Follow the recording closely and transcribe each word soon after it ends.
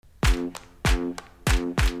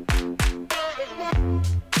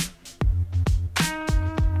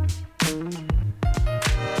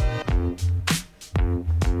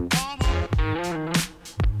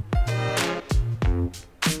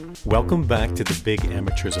Welcome back to the Big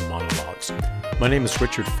Amateurs and Monologues. My name is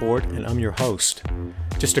Richard Ford, and I'm your host.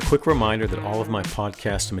 Just a quick reminder that all of my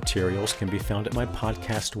podcast materials can be found at my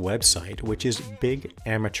podcast website, which is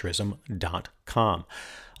bigamateurism.com.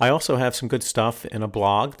 I also have some good stuff in a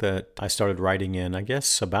blog that I started writing in, I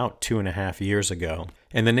guess, about 2.5 years ago.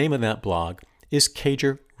 And the name of that blog is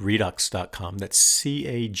CagerRedux.com. That's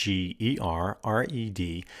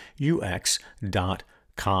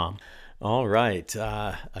CagerRedux.com. All right,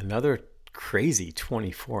 another crazy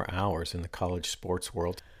 24 hours in the college sports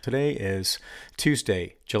world. Today is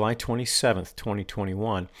Tuesday, July 27th,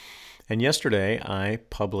 2021. And yesterday I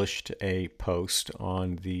published a post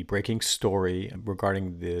on the breaking story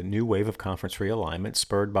regarding the new wave of conference realignment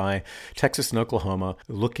spurred by Texas and Oklahoma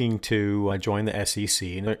looking to join the SEC.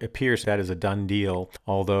 And it appears that is a done deal,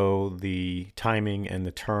 although the timing and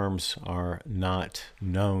the terms are not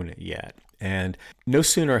known yet. And no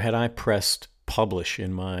sooner had I pressed publish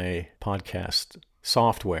in my podcast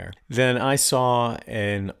software than I saw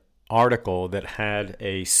an article that had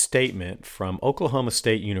a statement from Oklahoma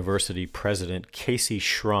State University President Casey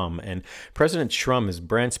Schrum. And President Schrum is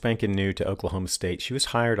brand spanking new to Oklahoma State. She was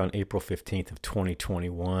hired on April 15th of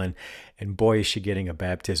 2021. And boy, is she getting a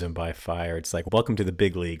baptism by fire. It's like, welcome to the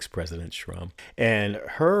big leagues, President Schrum. And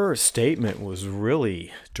her statement was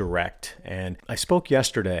really direct. And I spoke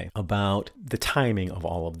yesterday about the timing of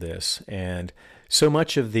all of this. And so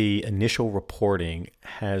much of the initial reporting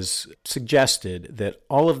has suggested that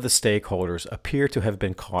all of the stakeholders appear to have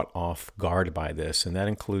been caught off guard by this, and that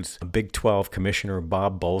includes Big 12 Commissioner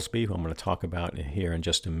Bob Bowlsby, who I'm going to talk about here in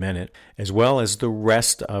just a minute, as well as the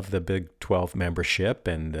rest of the Big 12 membership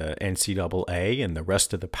and the NCAA and the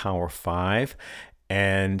rest of the Power 5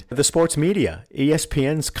 and the sports media.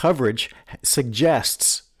 ESPN's coverage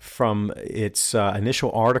suggests from its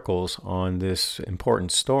initial articles on this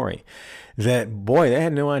important story that, boy, they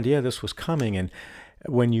had no idea this was coming. And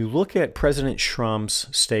when you look at President Schrum's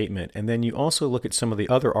statement, and then you also look at some of the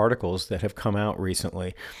other articles that have come out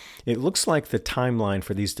recently, it looks like the timeline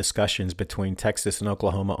for these discussions between Texas and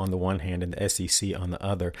Oklahoma on the one hand and the SEC on the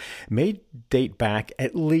other may date back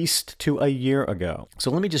at least to a year ago. So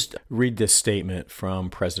let me just read this statement from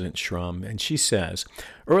President Schrum. And she says,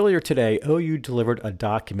 earlier today, OU delivered a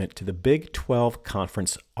document to the Big 12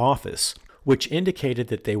 Conference office which indicated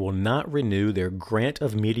that they will not renew their grant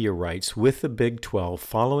of media rights with the Big 12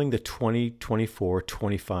 following the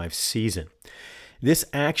 2024-25 season. This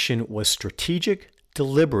action was strategic,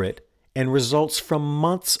 deliberate, and results from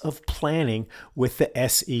months of planning with the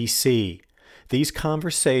SEC. These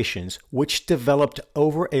conversations, which developed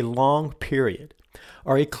over a long period,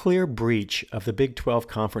 are a clear breach of the Big 12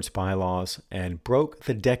 Conference bylaws and broke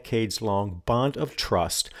the decades-long bond of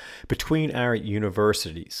trust between our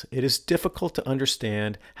universities. It is difficult to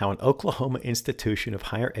understand how an Oklahoma institution of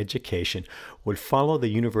higher education would follow the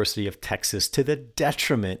University of Texas to the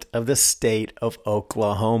detriment of the state of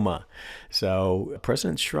Oklahoma. So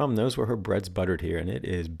President Schrum knows where her bread's buttered here, and it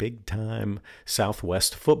is big-time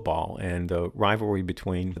Southwest football. And the rivalry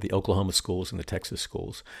between the Oklahoma schools and the Texas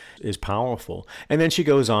schools is powerful. And then she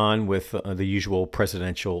goes on with the usual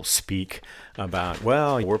presidential speak about,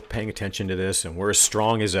 well, we're paying attention to this, and we're as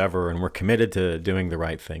strong as ever, and we're committed to doing the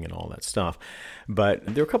right thing and all that stuff. But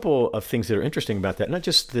there are a couple of things that are interesting about that, not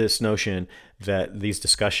just this notion that these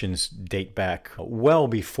discussions date back well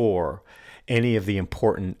before any of the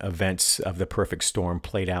important events of the perfect storm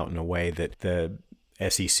played out in a way that the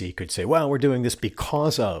SEC could say, well, we're doing this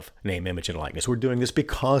because of name, image, and likeness. We're doing this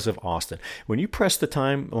because of Austin. When you press the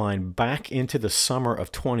timeline back into the summer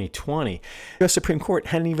of 2020, the U.S. Supreme Court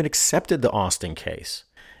hadn't even accepted the Austin case.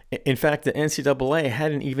 In fact, the NCAA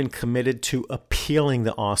hadn't even committed to appealing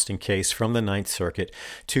the Austin case from the Ninth Circuit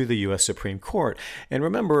to the U.S. Supreme Court. And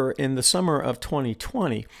remember, in the summer of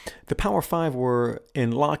 2020, the Power Five were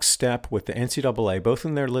in lockstep with the NCAA, both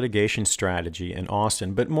in their litigation strategy in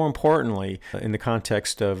Austin, but more importantly, in the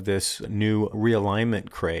context of this new realignment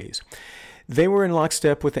craze. They were in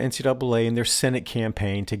lockstep with the NCAA in their Senate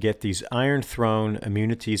campaign to get these Iron Throne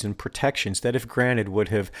immunities and protections that, if granted, would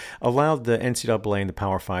have allowed the NCAA and the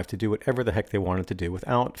Power Five to do whatever the heck they wanted to do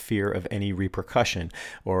without fear of any repercussion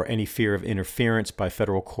or any fear of interference by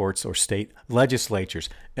federal courts or state legislatures.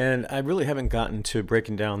 And I really haven't gotten to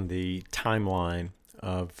breaking down the timeline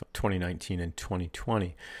of 2019 and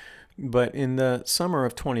 2020. But in the summer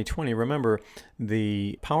of 2020, remember,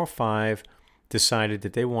 the Power Five decided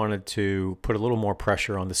that they wanted to put a little more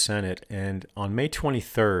pressure on the Senate. And on May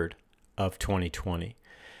 23rd of 2020,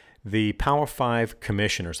 the Power Five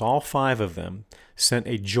commissioners, all five of them, sent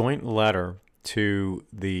a joint letter to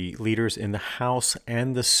the leaders in the House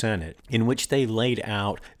and the Senate, in which they laid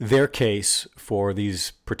out their case for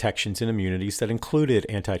these protections and immunities that included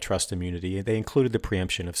antitrust immunity. They included the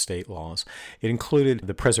preemption of state laws. It included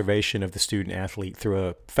the preservation of the student athlete through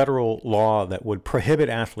a federal law that would prohibit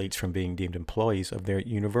athletes from being deemed employees of their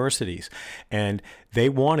universities. And they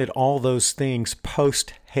wanted all those things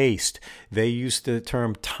post haste. They used the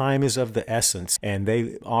term time is of the essence, and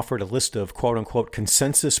they offered a list of quote-unquote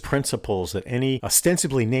consensus principles that any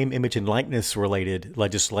ostensibly name, image, and likeness related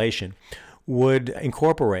legislation would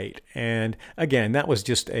incorporate. And again, that was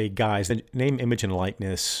just a guise. The name, image, and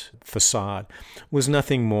likeness facade was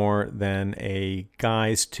nothing more than a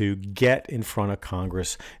guise to get in front of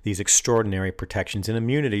Congress these extraordinary protections and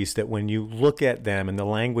immunities that, when you look at them and the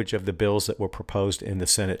language of the bills that were proposed in the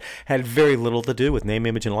Senate, had very little to do with name,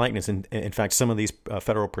 image, and likeness. And in fact, some of these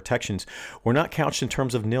federal protections were not couched in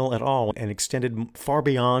terms of nil at all and extended far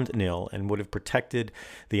beyond nil, and would have protected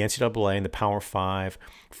the NCAA and the Power Five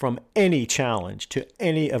from any challenge to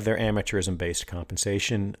any of their amateurism-based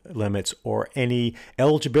compensation limits or any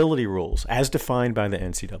eligibility rules as defined by the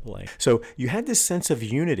NCAA. So you had this sense of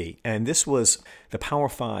unity, and this was the Power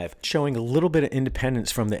Five showing a little bit of independence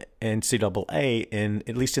from the NCAA,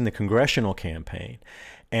 at least in the congressional campaign.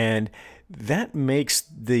 And that makes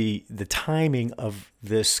the timing of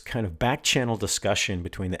this kind of back-channel discussion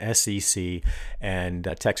between the SEC and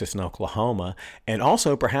Texas and Oklahoma, and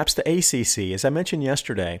also perhaps the ACC. As I mentioned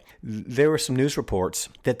yesterday, there were some news reports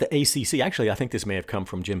that the ACC, actually I think this may have come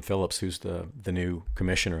from Jim Phillips, who's the new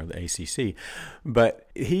commissioner of the ACC, but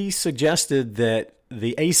he suggested that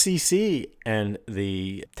the ACC and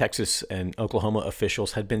the Texas and Oklahoma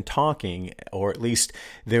officials had been talking, or at least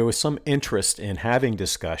there was some interest in having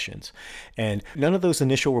discussions. And none of those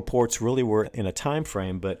initial reports really were in a time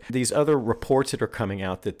frame, but these other reports that are coming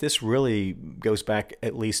out that this really goes back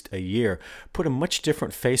at least a year put a much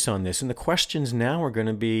different face on this. And the questions now are going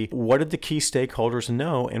to be, what did the key stakeholders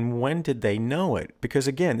know, and when did they know it? Because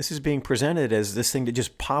again, this is being presented as this thing that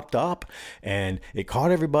just popped up and it caught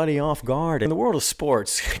everybody off guard. In the world of sports,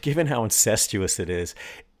 given how incestuous it is,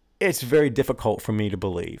 it's very difficult for me to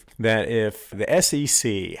believe that if the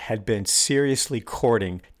SEC had been seriously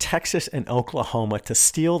courting Texas and Oklahoma to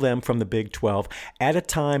steal them from the Big 12 at a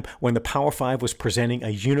time when the Power Five was presenting a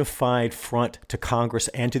unified front to Congress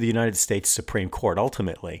and to the United States Supreme Court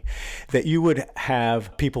ultimately, that you would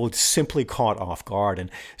have people simply caught off guard.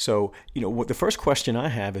 And so, the first question I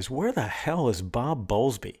have is, where the hell is Bob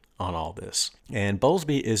Bowlsby on all this? And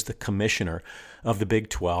Bowlsby is the commissioner of the Big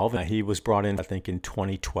 12. He was brought in, I think, in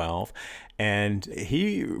 2012. And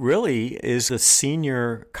he really is a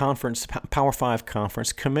senior conference, Power Five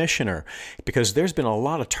conference commissioner, because there's been a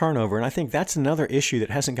lot of turnover. And I think that's another issue that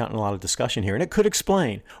hasn't gotten a lot of discussion here. And it could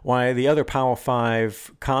explain why the other Power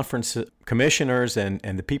Five conference commissioners and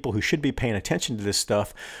the people who should be paying attention to this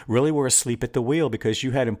stuff really were asleep at the wheel, because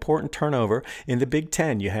you had important turnover in the Big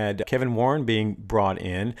Ten. You had Kevin Warren being brought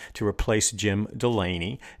in to replace Jim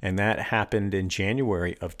Delaney, and that happened in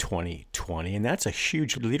January of 2020. And that's a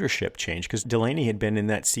huge leadership change, because Delaney had been in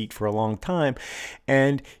that seat for a long time,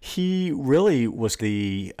 and he really was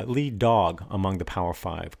the lead dog among the Power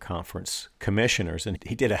Five conference commissioners. And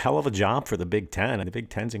he did a hell of a job for the Big Ten, and the Big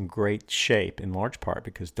Ten's in great shape in large part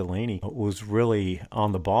because Delaney was really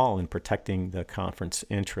on the ball in protecting the conference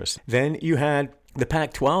interests. Then you had the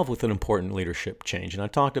Pac-12 with an important leadership change, and I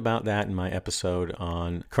talked about that in my episode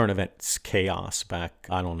on current events chaos back,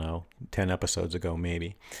 10 episodes ago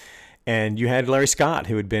maybe. And you had Larry Scott,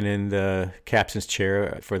 who had been in the captain's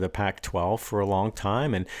chair for the Pac-12 for a long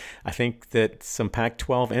time. And I think that some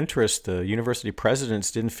Pac-12 interest, the university presidents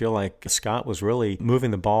didn't feel like Scott was really moving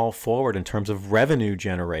the ball forward in terms of revenue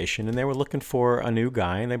generation. And they were looking for a new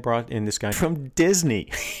guy, and they brought in this guy from Disney.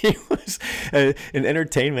 He was an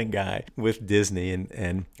entertainment guy with Disney.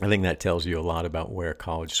 And I think that tells you a lot about where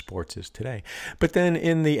college sports is today. But then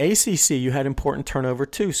in the ACC, you had important turnover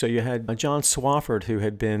too. So you had John Swofford, who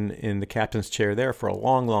had been in the captain's chair there for a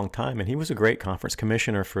long, long time, and he was a great conference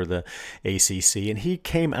commissioner for the ACC, and he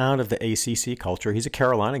came out of the ACC culture. He's a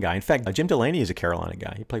Carolina guy. In fact, Jim Delaney is a Carolina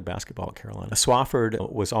guy. He played basketball at Carolina.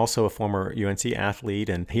 Swofford was also a former UNC athlete,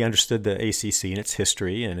 and he understood the ACC and its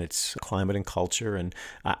history and its climate and culture, and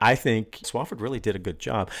I think Swofford really did a good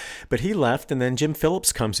job. But he left, and then Jim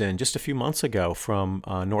Phillips comes in just a few months ago from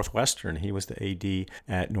Northwestern. He was the AD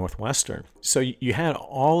at Northwestern. So you had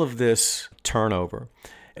all of this turnover.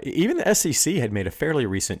 Even the SEC had made a fairly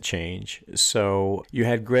recent change. So you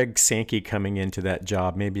had Greg Sankey coming into that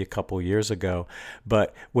job maybe a couple years ago.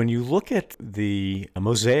 But when you look at the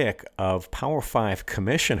mosaic of Power 5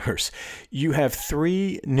 commissioners, you have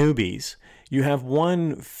 3 newbies. You have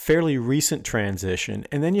one fairly recent transition,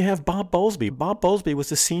 and then you have Bob Bowlsby. Bob Bowlsby was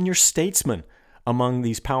the senior statesman among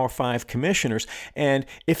these Power 5 commissioners. And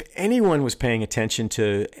if anyone was paying attention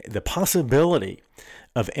to the possibility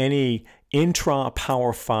of any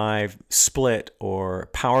intra-Power 5 split or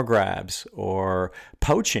power grabs or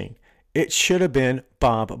poaching, it should have been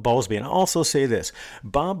Bob Bowlsby. And I'll also say this,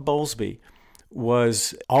 Bob Bowlsby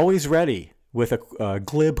was always ready with a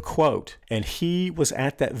glib quote, and he was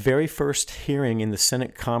at that very first hearing in the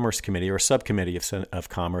Senate Commerce Committee, or Subcommittee of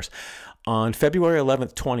Commerce, on February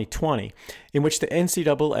 11th, 2020, in which the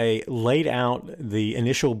NCAA laid out the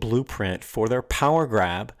initial blueprint for their power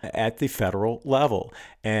grab at the federal level.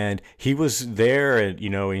 And he was there, and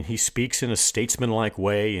he speaks in a statesmanlike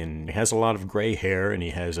way, and he has a lot of gray hair, and he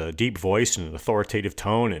has a deep voice and an authoritative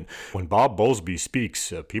tone. And when Bob Bowlsby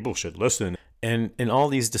speaks, people should listen. And in all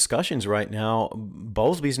these discussions right now,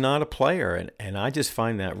 Bowlsby's not a player, and I just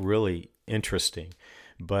find that really interesting.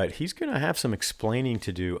 But he's going to have some explaining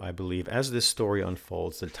to do, I believe, as this story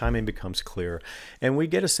unfolds. The timing becomes clear, and we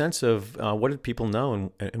get a sense of what did people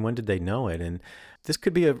know and when did they know it. And this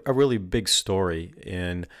could be a really big story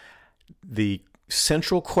in the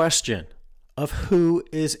central question of who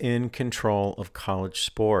is in control of college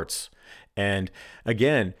sports. And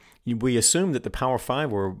again, we assumed that the Power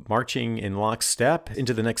 5 were marching in lockstep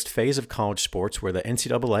into the next phase of college sports where the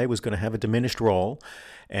NCAA was going to have a diminished role.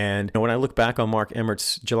 And when I look back on Mark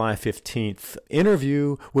Emmert's July 15th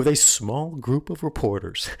interview with a small group of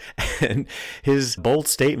reporters and his bold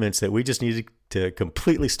statements that we just needed to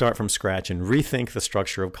completely start from scratch and rethink the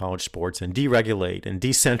structure of college sports and deregulate and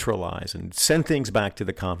decentralize and send things back to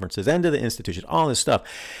the conferences and to the institutions, all this stuff,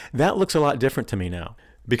 that looks a lot different to me now.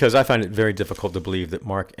 Because I find it very difficult to believe that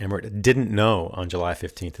Mark Emmert didn't know on July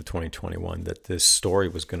 15th of 2021 that this story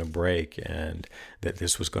was going to break and that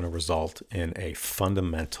this was going to result in a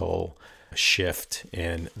fundamental shift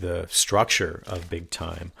in the structure of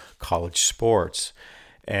big-time college sports.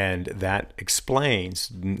 And that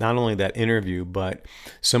explains not only that interview, but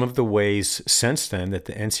some of the ways since then that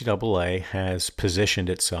the NCAA has positioned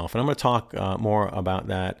itself. And I'm going to talk more about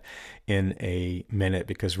that in a minute,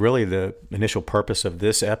 because really the initial purpose of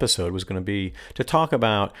this episode was going to be to talk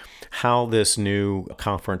about how this new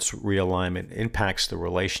conference realignment impacts the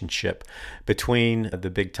relationship between the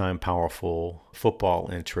big-time powerful football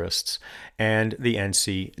interests and the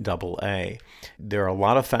NCAA. There are a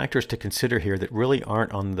lot of factors to consider here that really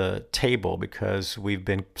aren't on the table because we've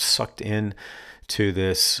been sucked in to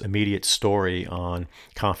this immediate story on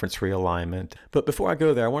conference realignment. But before I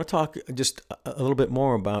go there, I want to talk just a little bit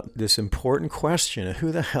more about this important question of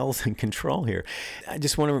who the hell's in control here. I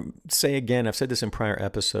just want to say again, I've said this in prior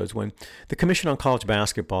episodes, when the Commission on College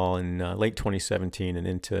Basketball in late 2017 and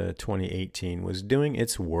into 2018 was doing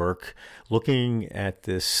its work looking at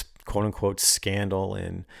this quote-unquote scandal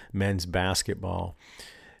in men's basketball,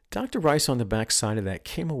 Dr. Rice on the backside of that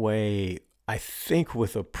came away, I think,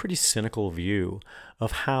 with a pretty cynical view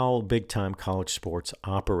of how big-time college sports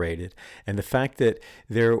operated and the fact that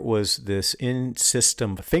there was this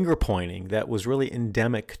in-system finger-pointing that was really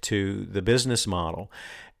endemic to the business model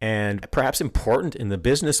and perhaps important in the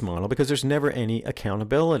business model because there's never any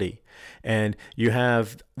accountability. And you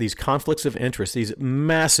have these conflicts of interest, these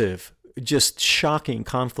massive, just shocking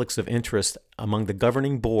conflicts of interest among the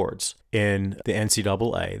governing boards in the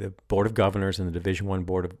NCAA, the Board of Governors and the Division I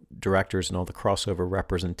Board of Directors and all the crossover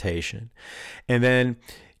representation. And then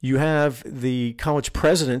you have the college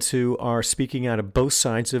presidents who are speaking out of both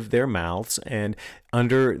sides of their mouths, and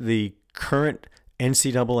under the current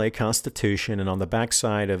NCAA Constitution and on the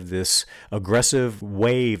backside of this aggressive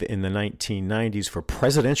wave in the 1990s for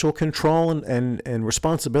presidential control and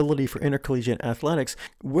responsibility for intercollegiate athletics,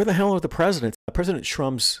 where the hell are the presidents? President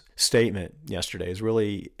Trump's statement yesterday is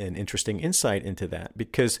really an interesting insight into that,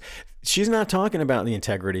 because she's not talking about the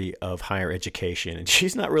integrity of higher education, and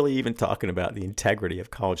she's not really even talking about the integrity of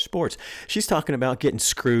college sports. She's talking about getting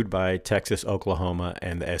screwed by Texas, Oklahoma,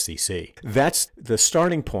 and the SEC. That's the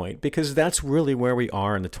starting point, because that's really where we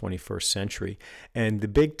are in the 21st century. And the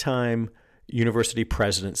big-time university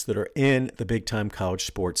presidents that are in the big-time college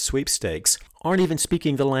sports sweepstakes aren't even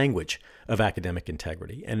speaking the language of academic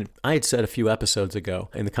integrity. And I had said a few episodes ago,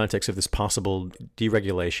 in the context of this possible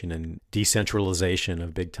deregulation and decentralization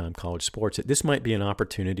of big-time college sports, that this might be an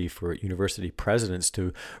opportunity for university presidents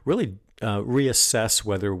to really reassess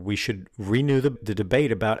whether we should renew the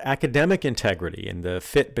debate about academic integrity and the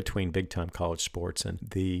fit between big-time college sports and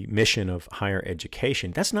the mission of higher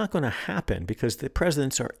education. That's not going to happen because the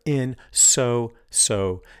presidents are in so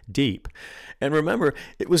deep. And remember,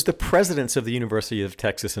 it was the presidents of the University of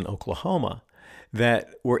Texas and Oklahoma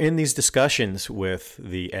that were in these discussions with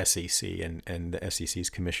the SEC and the SEC's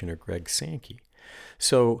Commissioner Greg Sankey.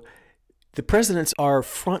 So the presidents are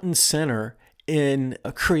front and center in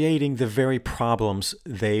creating the very problems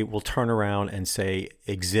they will turn around and say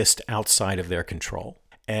exist outside of their control.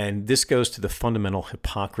 And this goes to the fundamental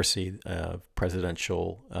hypocrisy of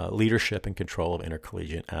presidential leadership and control of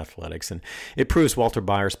intercollegiate athletics. And it proves Walter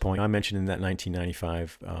Byers' point I mentioned in that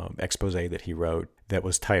 1995 expose that he wrote that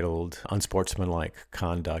was titled Unsportsmanlike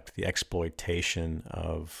Conduct, the Exploitation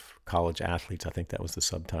of College Athletes. I think that was the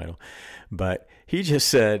subtitle. But he just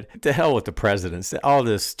said, to hell with the presidents. All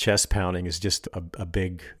this chest pounding is just a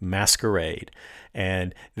big masquerade.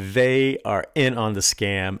 And they are in on the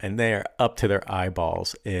scam, and they are up to their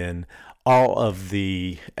eyeballs in all of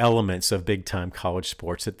the elements of big-time college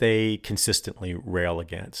sports that they consistently rail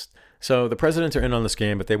against. So the presidents are in on the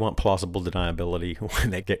scam, but they want plausible deniability when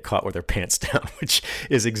they get caught with their pants down, which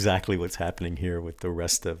is exactly what's happening here with the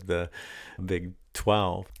rest of the Big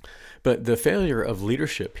 12. But the failure of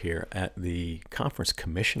leadership here at the conference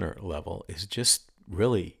commissioner level is just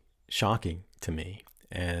really shocking to me.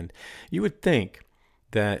 And you would think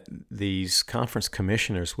that these conference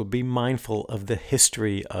commissioners would be mindful of the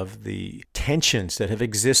history of the tensions that have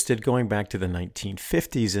existed going back to the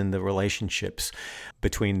 1950s in the relationships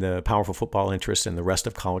between the powerful football interests and the rest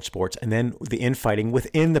of college sports, and then the infighting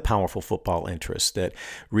within the powerful football interests that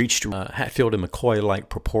reached Hatfield and McCoy-like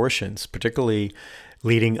proportions, particularly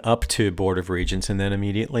leading up to Board of Regents and then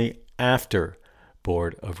immediately after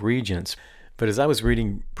Board of Regents. But as I was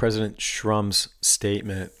reading President Schrumm's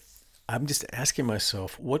statement, I'm just asking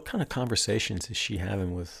myself, what kind of conversations is she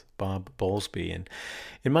having with Bob Bowlsby? And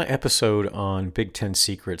in my episode on Big Ten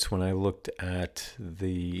Secrets, when I looked at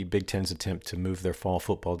the Big Ten's attempt to move their fall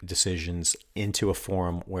football decisions into a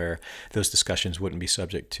forum where those discussions wouldn't be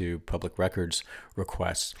subject to public records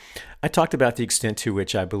requests, I talked about the extent to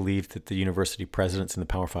which I believed that the university presidents in the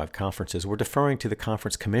Power Five conferences were deferring to the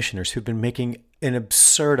conference commissioners who've been making an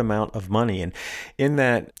absurd amount of money. And in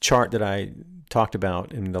that chart that I talked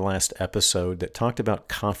about in the last episode that talked about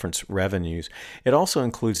conference revenues, it also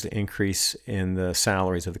includes the increase in the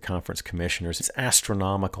salaries of the conference commissioners. It's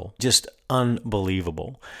astronomical, just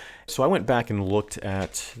unbelievable. So I went back and looked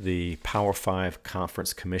at the Power Five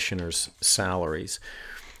conference commissioners' salaries.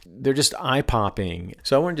 They're just eye-popping.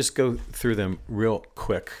 So I want to just go through them real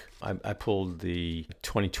quick. I pulled the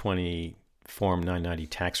 2020 Form 990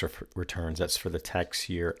 tax returns. That's for the tax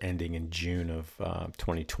year ending in June of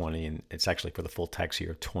 2020, and it's actually for the full tax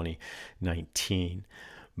year of 2019.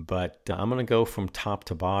 But I'm going to go from top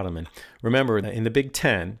to bottom. And remember, in the Big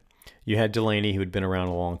Ten, you had Delaney, who had been around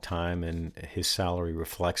a long time, and his salary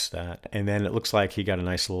reflects that. And then it looks like he got a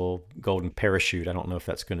nice little golden parachute. I don't know if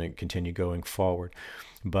that's going to continue going forward.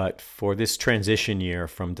 But for this transition year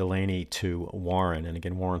from Delaney to Warren, and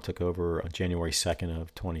again, Warren took over on January 2nd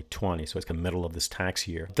of 2020, so it's the middle of this tax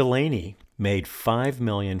year. Delaney made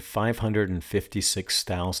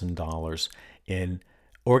 $5,556,000 in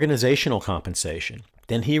organizational compensation.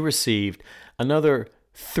 Then he received another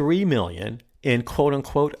 $3 million in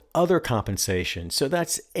quote-unquote other compensation. So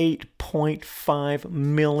that's $8.5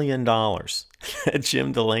 million that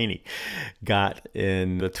Jim Delaney got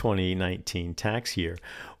in the 2019 tax year.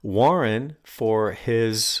 Warren, for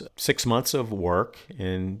his 6 months of work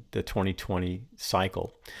in the 2020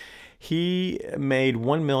 cycle, he made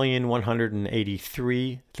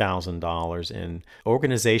 $1,183,000 in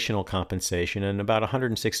organizational compensation and about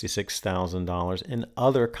 $166,000 in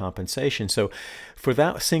other compensation. So for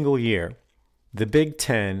that single year, the Big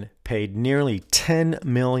Ten paid nearly $10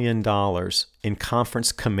 million in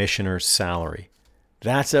conference commissioner's salary.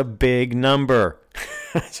 That's a big number.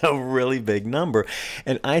 That's a really big number.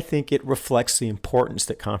 And I think it reflects the importance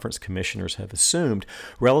that conference commissioners have assumed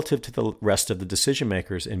relative to the rest of the decision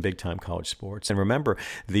makers in big-time college sports. And remember,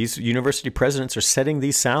 these university presidents are setting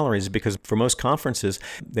these salaries because for most conferences,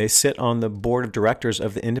 they sit on the board of directors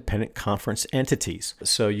of the independent conference entities.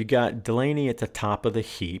 So you got Delaney at the top of the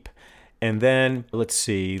heap. And then, let's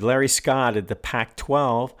see, Larry Scott at the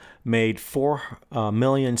Pac-12 made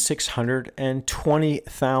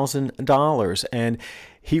 $4,620,000. And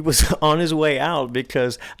he was on his way out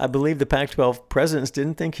because I believe the Pac-12 presidents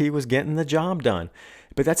didn't think he was getting the job done.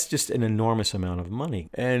 But that's just an enormous amount of money.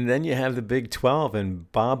 And then you have the Big 12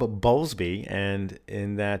 and Bob Bowlsby. And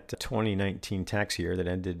in that 2019 tax year that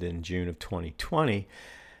ended in June of 2020,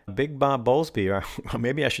 Big Bob Bowlsby, or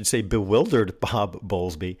maybe I should say bewildered Bob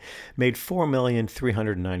Bowlsby, made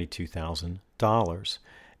 $4,392,000.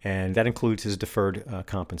 And that includes his deferred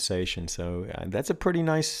compensation. So that's a pretty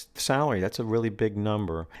nice salary. That's a really big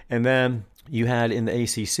number. And then you had in the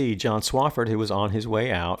ACC, John Swofford, who was on his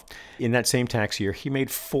way out. In that same tax year, he made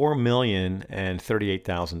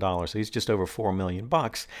 $4,038,000. So he's just over $4 million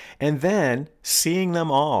bucks. And then seeing them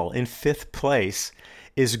all in fifth place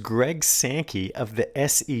is Greg Sankey of the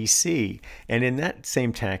SEC. And in that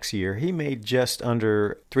same tax year, he made just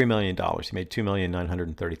under $3 million. He made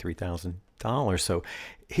 $2,933,000. So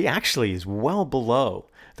he actually is well below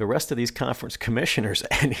the rest of these conference commissioners,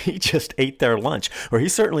 and he just ate their lunch, or he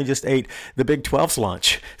certainly just ate the Big 12's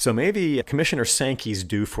lunch. So maybe Commissioner Sankey's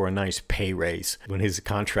due for a nice pay raise when his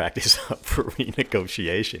contract is up for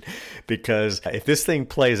renegotiation, because if this thing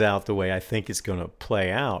plays out the way I think it's going to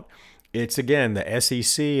play out, it's, again, the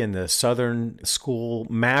SEC and the Southern school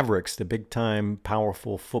mavericks, the big-time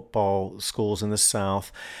powerful football schools in the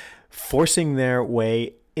South, forcing their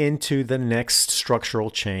way into the next structural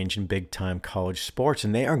change in big-time college sports,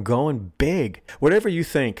 and they are going big. Whatever you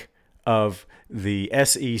think of the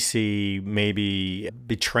SEC maybe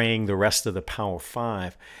betraying the rest of the Power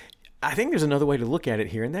Five, I think there's another way to look at it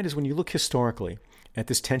here, and that is when you look historically at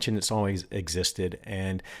this tension that's always existed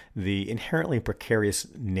and the inherently precarious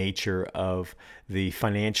nature of the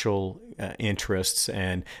financial interests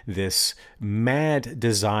and this mad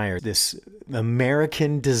desire, this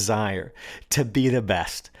American desire to be the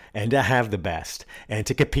best and to have the best and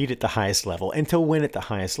to compete at the highest level and to win at the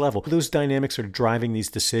highest level. Those dynamics are driving these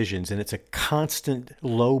decisions, and it's a constant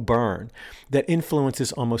low burn that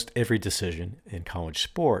influences almost every decision in college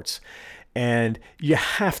sports. And you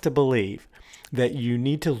have to believe that you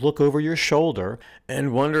need to look over your shoulder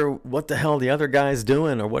and wonder what the hell the other guy's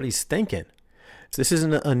doing or what he's thinking. This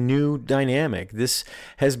isn't a new dynamic. This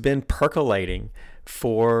has been percolating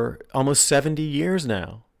for almost 70 years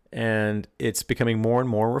now, and it's becoming more and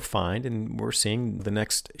more refined, and we're seeing the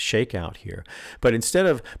next shakeout here. But instead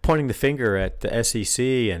of pointing the finger at the SEC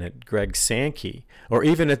and at Greg Sankey, or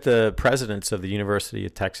even at the presidents of the University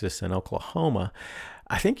of Texas and Oklahoma,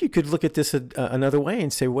 I think you could look at this another way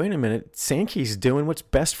and say, wait a minute, Sankey's doing what's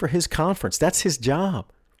best for his conference. That's his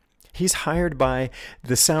job. He's hired by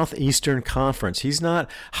the Southeastern Conference. He's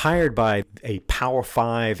not hired by a Power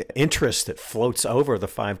Five interest that floats over the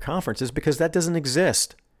five conferences, because that doesn't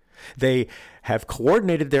exist. They have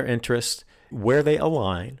coordinated their interests where they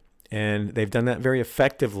align, and they've done that very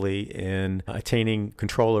effectively in attaining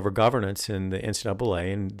control over governance in the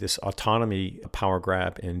NCAA. And this autonomy power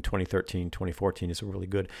grab in 2013, 2014 is a really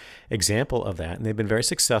good example of that. And they've been very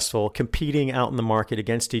successful competing out in the market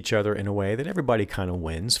against each other in a way that everybody kind of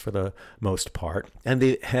wins for the most part. And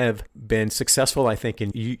they have been successful, I think,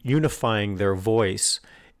 in unifying their voice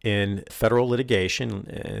in federal litigation,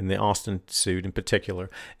 in the Austin suit in particular,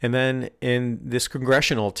 and then in this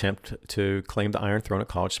congressional attempt to claim the Iron Throne of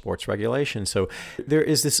college sports regulation. So there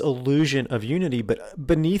is this illusion of unity, but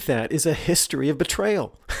beneath that is a history of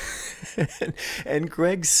betrayal. And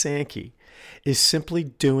Greg Sankey is simply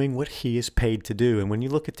doing what he is paid to do. And when you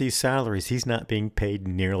look at these salaries, he's not being paid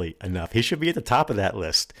nearly enough. He should be at the top of that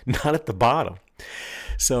list, not at the bottom.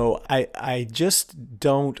 So I just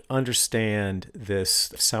don't understand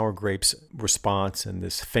this sour grapes response and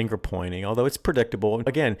this finger pointing, although it's predictable.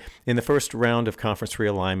 Again, in the first round of conference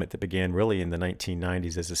realignment that began really in the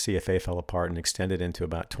 1990s as the CFA fell apart and extended into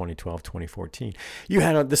about 2012, 2014, you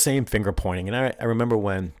had the same finger pointing. And I remember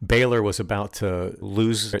when Baylor was about to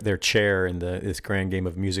lose their chair in this grand game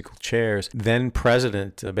of musical chairs, then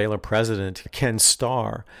Baylor president Ken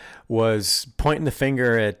Starr was pointing the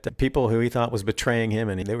finger at people who he thought was betraying him,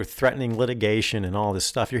 and they were threatening litigation and all this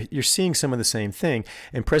stuff. You're seeing some of the same thing,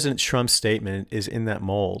 and President Trump's statement is in that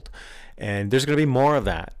mold. And there's going to be more of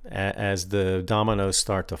that as the dominoes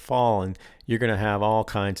start to fall, and you're going to have all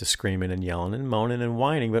kinds of screaming and yelling and moaning and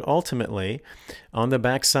whining. But ultimately, on the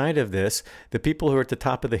backside of this, the people who are at the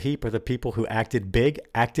top of the heap are the people who acted big,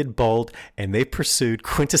 acted bold, and they pursued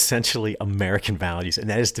quintessentially American values, and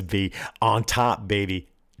that is to be on top, baby.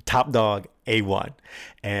 Top dog, A1.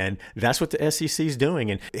 And that's what the SEC is doing.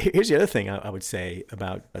 And here's the other thing I would say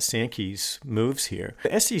about Sankey's moves here.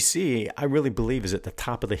 The SEC, I really believe, is at the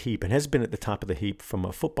top of the heap and has been at the top of the heap from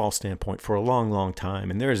a football standpoint for a long, long time.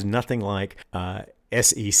 And there is nothing like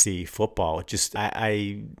SEC football.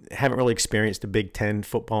 I haven't really experienced the Big Ten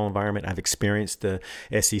football environment. I've experienced the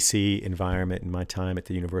SEC environment in my time at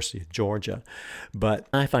the University of Georgia. But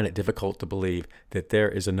I find it difficult to believe that there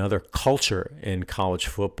is another culture in college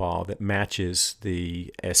football that matches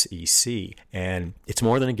the SEC. And it's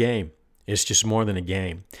more than a game. It's just more than a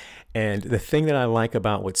game. And the thing that I like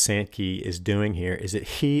about what Sankey is doing here is that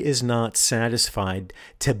he is not satisfied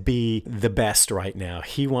to be the best right now.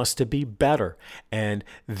 He wants to be better. And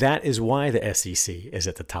that is why the SEC is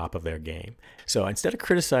at the top of their game. So instead of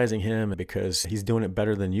criticizing him because he's doing it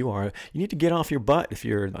better than you are, you need to get off your butt if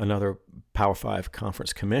you're another Power 5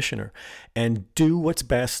 conference commissioner and do what's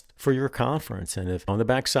best for your conference. And if on the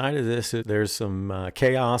backside of this, there's some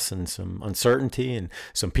chaos and some uncertainty and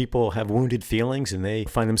some people have wounded feelings and they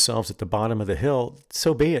find themselves at the bottom of the hill,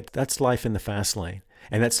 so be it. That's life in the fast lane.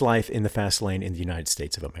 And that's life in the fast lane in the United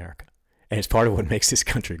States of America. And it's part of what makes this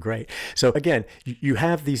country great. So again, you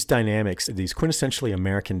have these dynamics, these quintessentially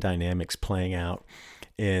American dynamics playing out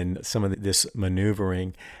in some of this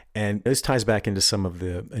maneuvering. And this ties back into some of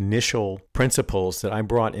the initial principles that I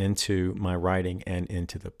brought into my writing and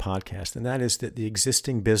into the podcast. And that is that the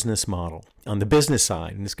existing business model on the business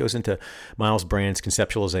side, and this goes into Miles Brand's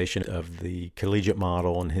conceptualization of the collegiate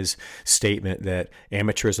model and his statement that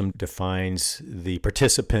amateurism defines the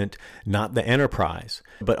participant, not the enterprise.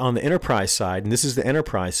 But on the enterprise side, and this is the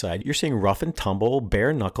enterprise side, you're seeing rough and tumble,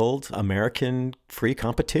 bare-knuckled American free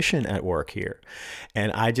competition at work here.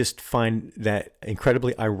 And I just find that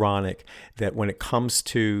incredibly ironic that when it comes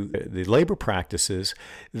to the labor practices,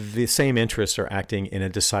 the same interests are acting in a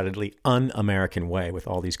decidedly un-American way with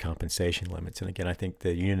all these compensation limits. And again, I think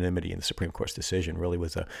the unanimity in the Supreme Court's decision really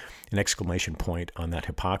was an exclamation point on that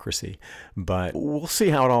hypocrisy. But we'll see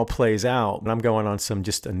how it all plays out. I'm going on some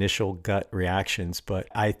just initial gut reactions, but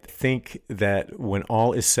I think that when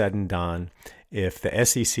all is said and done, if the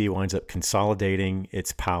SEC winds up consolidating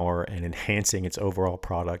its power and enhancing its overall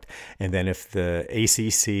product, and then if the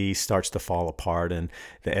ACC starts to fall apart and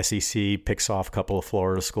the SEC picks off a couple of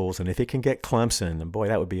Florida schools, and if it can get Clemson, and boy,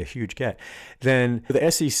 that would be a huge get, then the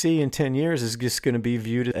SEC in 10 years is just going to be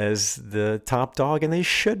viewed as the top dog, and they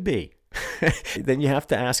should be. Then you have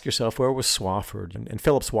to ask yourself, where was Swofford? And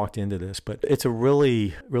Phillips walked into this, but it's a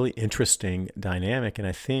really, really interesting dynamic. And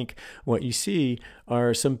I think what you see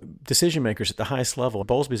are some decision makers at the highest level.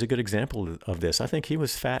 Bowlsby is a good example of this. I think he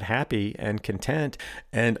was fat, happy, and content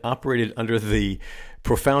and operated under the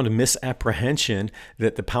profound misapprehension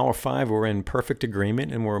that the Power Five were in perfect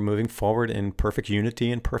agreement and were moving forward in perfect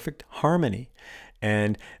unity and perfect harmony.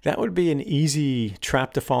 And that would be an easy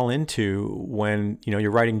trap to fall into when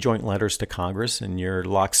you're writing joint letters to Congress and you're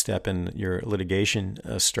lockstep in your litigation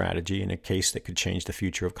strategy in a case that could change the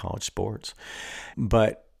future of college sports.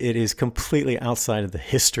 But it is completely outside of the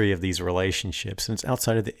history of these relationships, and it's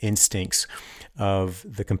outside of the instincts of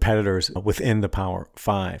the competitors within the Power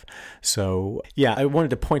Five. So, yeah, I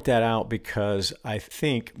wanted to point that out because I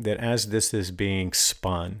think that as this is being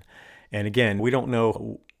spun, and again, we don't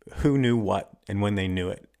know who knew what and when they knew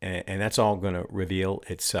it, and that's all going to reveal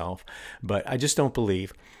itself. But I just don't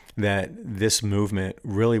believe that this movement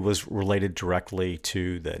really was related directly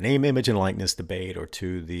to the name, image, and likeness debate, or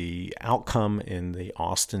to the outcome in the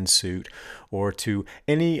Austin suit, or to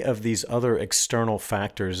any of these other external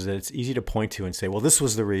factors that it's easy to point to and say, well, this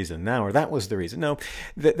was the reason now, or that was the reason. No,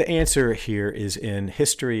 the answer here is in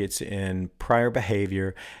history, it's in prior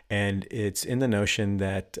behavior, and it's in the notion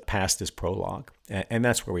that past is prologue. And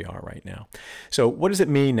that's where we are right now. So what does it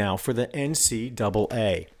mean now for the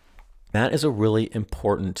NCAA? That is a really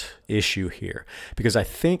important issue here, because I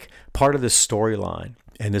think part of this storyline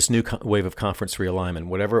and this new wave of conference realignment,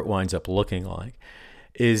 whatever it winds up looking like,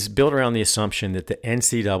 is built around the assumption that the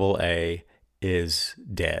NCAA is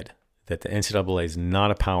dead, that the NCAA is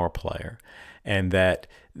not a power player, and that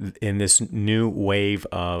in this new wave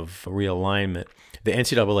of realignment, the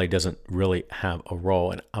NCAA doesn't really have a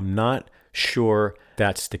role. And I'm not sure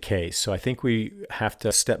that's the case. So I think we have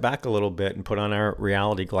to step back a little bit and put on our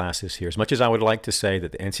reality glasses here. As much as I would like to say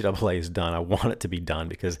that the NCAA is done, I want it to be done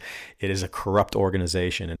because it is a corrupt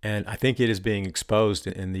organization. And I think it is being exposed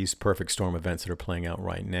in these perfect storm events that are playing out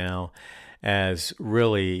right now as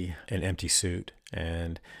really an empty suit.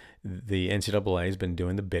 And the NCAA has been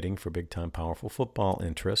doing the bidding for big-time powerful football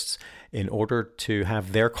interests in order to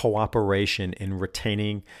have their cooperation in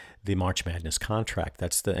retaining the March Madness contract.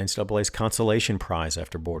 That's the NCAA's consolation prize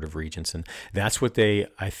after Board of Regents. And that's what they,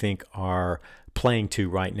 I think, are playing to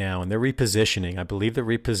right now. And they're repositioning, I believe they're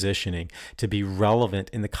repositioning to be relevant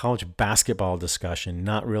in the college basketball discussion,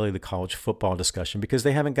 not really the college football discussion, because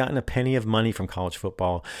they haven't gotten a penny of money from college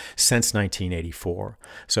football since 1984.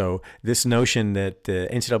 So this notion that the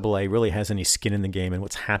NCAA really has any skin in the game and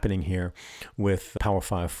what's happening here with Power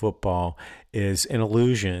 5 football is an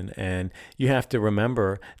illusion. And you have to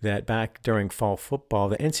remember that back during fall football,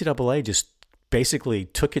 the NCAA just basically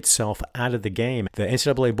took itself out of the game. The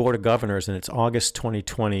NCAA Board of Governors in its August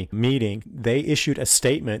 2020 meeting, they issued a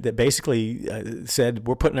statement that basically said,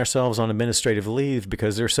 we're putting ourselves on administrative leave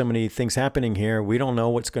because there's so many things happening here. We don't know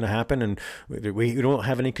what's going to happen, and we don't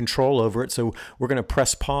have any control over it. So we're going to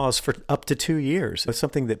press pause for up to 2 years. It's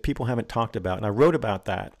something that people haven't talked about. And I wrote about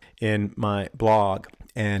that in my blog.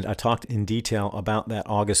 And I talked in detail about that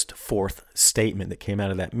August 4th statement that came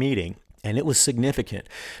out of that meeting. And it was significant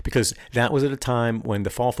because that was at a time when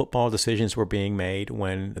the fall football decisions were being made,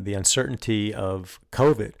 when the uncertainty of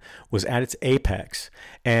COVID was at its apex,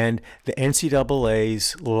 and the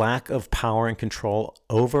NCAA's lack of power and control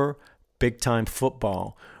over big-time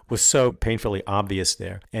football was so painfully obvious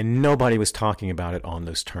there. And nobody was talking about it on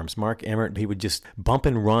those terms. Mark Emmert, he would just bump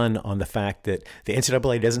and run on the fact that the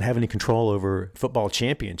NCAA doesn't have any control over football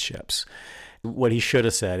championships. What he should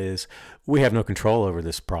have said is, we have no control over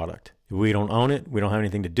this product. We don't own it. We don't have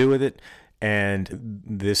anything to do with it. And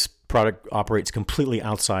this product operates completely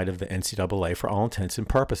outside of the NCAA for all intents and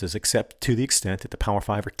purposes, except to the extent that the Power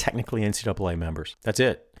Five are technically NCAA members. That's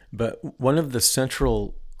it. But one of the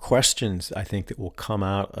central questions I think that will come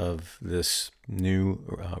out of this new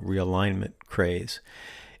realignment craze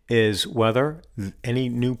is whether any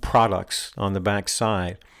new products on the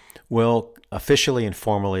backside will officially and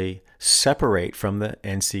formally separate from the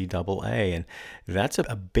NCAA. And that's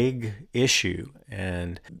a big issue.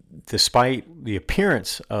 And despite the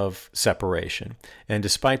appearance of separation, and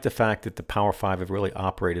despite the fact that the Power Five have really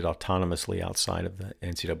operated autonomously outside of the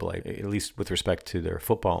NCAA, at least with respect to their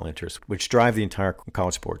football interests, which drive the entire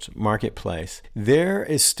college sports marketplace, there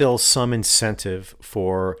is still some incentive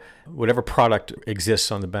for whatever product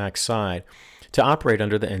exists on the backside to operate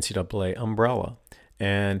under the NCAA umbrella.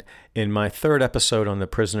 And in my third episode on the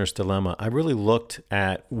prisoner's dilemma, I really looked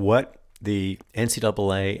at what the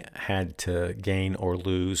NCAA had to gain or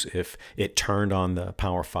lose if it turned on the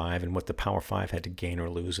Power Five, and what the Power Five had to gain or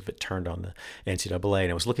lose if it turned on the NCAA.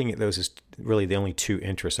 And I was looking at those as really the only two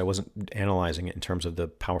interests. I wasn't analyzing it in terms of the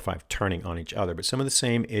Power Five turning on each other, but some of the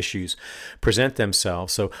same issues present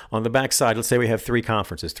themselves. So on the backside, let's say we have three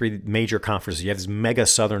major conferences. You have this mega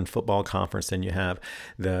Southern football conference, then you have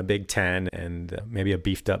the Big Ten and maybe a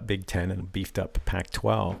beefed up Big Ten and a beefed up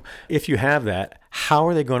Pac-12. If you have that, how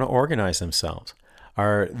are they going to organize themselves?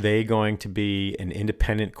 Are they going to be an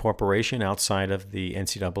independent corporation outside of the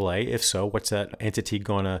NCAA? If so, what's that entity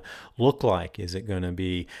going to look like? Is it going to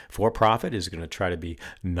be for-profit? Is it going to try to be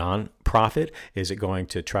non-profit? Is it going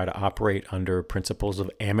to try to operate under principles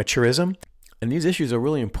of amateurism? And these issues are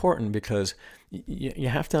really important because you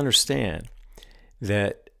have to understand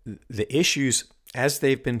that the issues as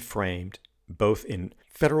they've been framed, both in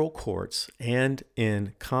federal courts and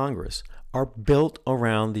in Congress, are built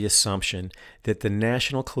around the assumption that the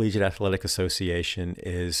National Collegiate Athletic Association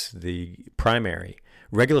is the primary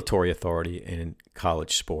regulatory authority in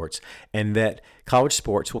college sports, and that college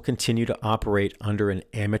sports will continue to operate under an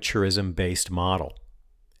amateurism-based model.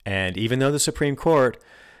 And even though the Supreme Court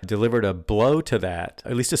delivered a blow to that,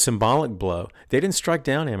 at least a symbolic blow, they didn't strike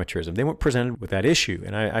down amateurism. They weren't presented with that issue.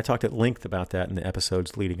 And I talked at length about that in the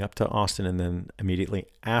episodes leading up to Austin and then immediately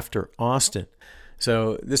after Austin.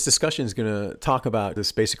 So this discussion is going to talk about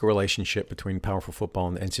this basic relationship between powerful football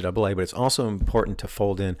and the NCAA, but it's also important to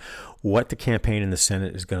fold in what the campaign in the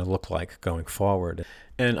Senate is going to look like going forward.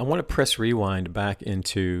 And I want to press rewind back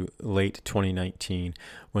into late 2019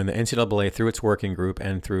 when the NCAA, through its working group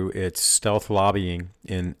and through its stealth lobbying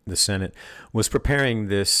in the Senate, was preparing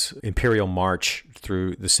this imperial march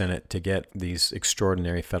through the Senate to get these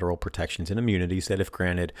extraordinary federal protections and immunities that, if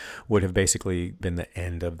granted, would have basically been the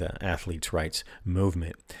end of the athletes' rights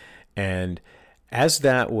movement. And as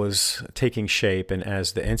that was taking shape, and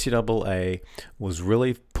as the NCAA was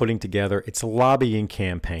really putting together its lobbying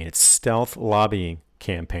campaign, its stealth lobbying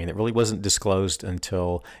campaign that really wasn't disclosed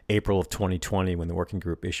until April of 2020 when the working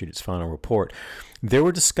group issued its final report, there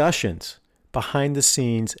were discussions behind the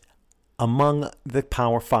scenes among the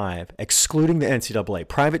Power Five, excluding the NCAA,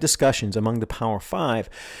 private discussions among the Power Five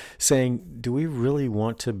saying, do we really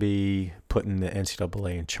want to be putting the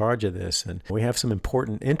NCAA in charge of this? And we have some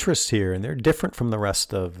important interests here, and they're different from the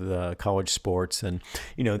rest of the college sports. And,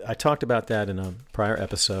 I talked about that in a prior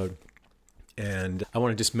episode. And I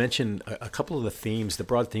want to just mention a couple of the themes, the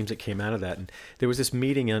broad themes that came out of that. And there was this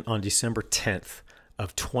meeting on December 10th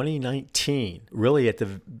of 2019, really at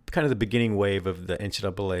the kind of the beginning wave of the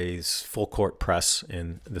NCAA's full court press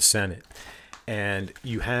in the Senate. And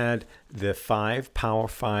you had the five Power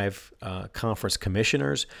Five conference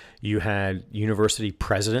commissioners. You had university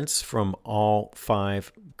presidents from all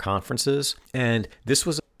five conferences. And this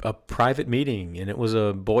was a private meeting, and it was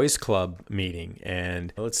a boys club meeting.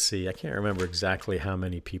 And let's see, I can't remember exactly how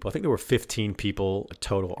many people. I think there were 15 people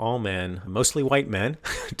total, all men, mostly white men,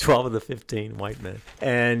 12 of the 15 white men.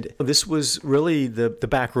 And this was really the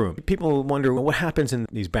back room. People wonder, well, what happens in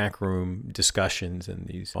these backroom discussions and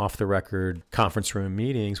these off-the-record conference room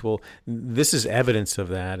meetings? Well, this is evidence of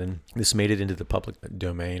that, and this made it into the public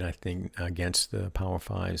domain, I think, against the Power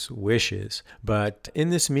Five's wishes. But in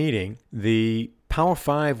this meeting, the Power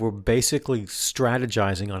Five were basically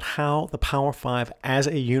strategizing on how the Power Five as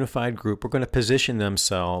a unified group were going to position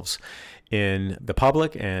themselves in the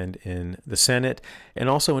public and in the Senate and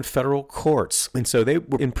also in federal courts. And so they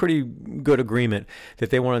were in pretty good agreement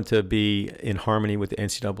that they wanted to be in harmony with the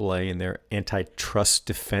NCAA and their antitrust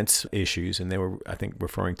defense issues. And they were, I think,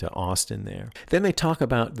 referring to Austin there. Then they talk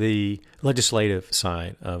about the legislative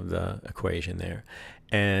side of the equation there.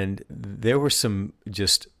 And there were some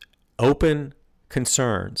just open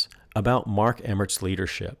concerns about Mark Emmert's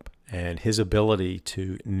leadership and his ability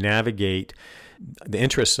to navigate the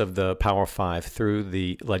interests of the Power Five through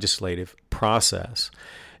the legislative process.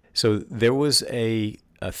 So there was a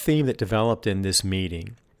theme that developed in this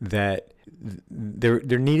meeting that there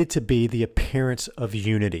needed to be the appearance of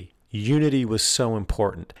unity. Unity was so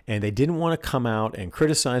important, and they didn't want to come out and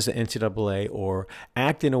criticize the NCAA or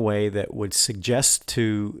act in a way that would suggest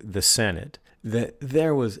to the Senate that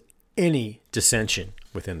there was any dissension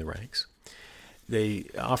within the ranks. They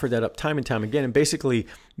offered that up time and time again, and basically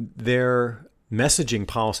their messaging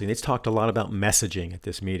policy, and they talked a lot about messaging at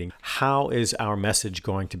this meeting. How is our message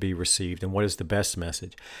going to be received, and what is the best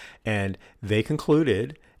message? And they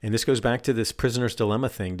concluded, and this goes back to this prisoner's dilemma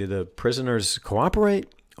thing, do the prisoners cooperate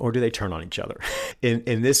or do they turn on each other?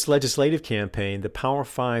 In this legislative campaign, the Power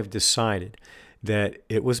Five decided that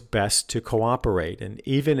it was best to cooperate. And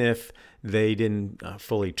even if they didn't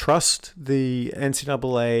fully trust the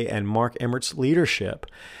NCAA and Mark Emmert's leadership,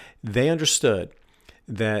 they understood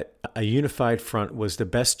that a unified front was the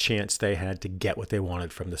best chance they had to get what they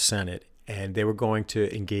wanted from the Senate. And they were going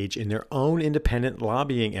to engage in their own independent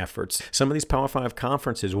lobbying efforts. Some of these Power Five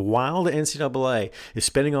conferences, while the NCAA is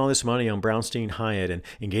spending all this money on Brownstein-Hyatt and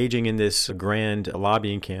engaging in this grand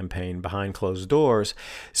lobbying campaign behind closed doors,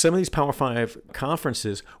 some of these Power Five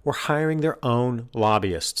conferences were hiring their own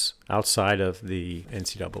lobbyists outside of the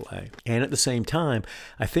NCAA. And at the same time,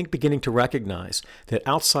 I think beginning to recognize that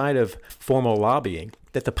outside of formal lobbying,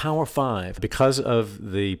 that the Power Five, because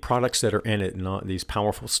of the products that are in it, and these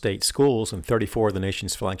powerful state schools and 34 of the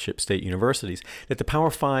nation's flagship state universities, that the Power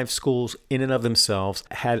Five schools in and of themselves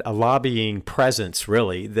had a lobbying presence,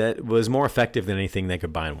 really, that was more effective than anything they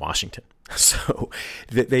could buy in Washington. So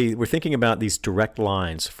they were thinking about these direct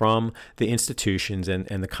lines from the institutions and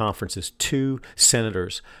the conferences to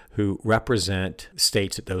senators who represent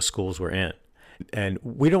states that those schools were in. And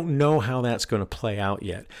we don't know how that's going to play out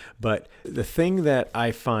yet. But the thing that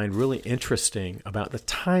I find really interesting about the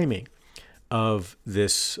timing of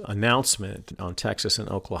this announcement on Texas and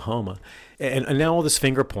Oklahoma, and now all this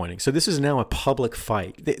finger pointing. So this is now a public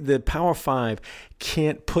fight. The Power Five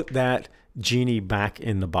can't put that genie back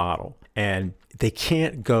in the bottle. And they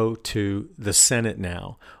can't go to the Senate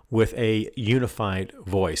now with a unified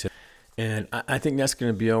voice. And I think that's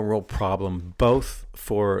going to be a real problem, both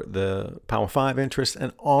for the Power Five interests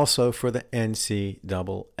and also for the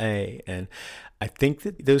NCAA. And I think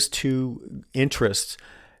that those two interests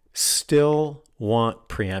still want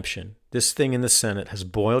preemption. This thing in the Senate has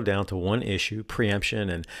boiled down to one issue, preemption.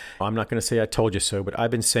 And I'm not going to say I told you so, but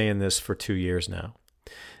I've been saying this for 2 years now,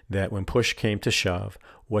 that when push came to shove,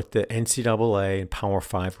 what the NCAA and Power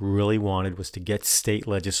Five really wanted was to get state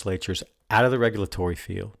legislatures out of the regulatory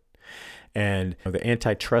field. And the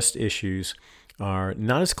antitrust issues are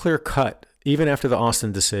not as clear-cut, even after the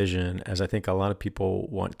Austin decision, as I think a lot of people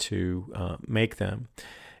want to make them.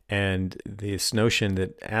 And this notion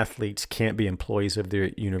that athletes can't be employees of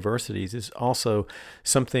their universities is also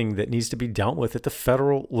something that needs to be dealt with at the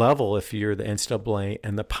federal level if you're the NCAA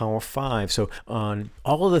and the Power Five. So on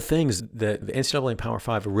all of the things that the NCAA and Power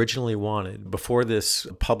Five originally wanted before this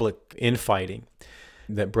public infighting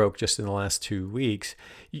that broke just in the last 2 weeks,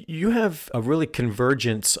 you have a really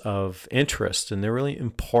convergence of interests, and they're really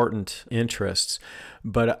important interests.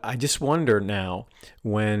 But I just wonder now,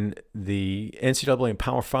 when the NCAA and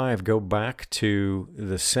Power Five go back to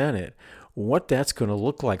the Senate, what that's going to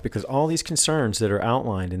look like, because all these concerns that are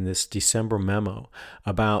outlined in this December memo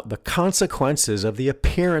about the consequences of the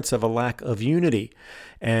appearance of a lack of unity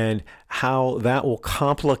and how that will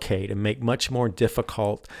complicate and make much more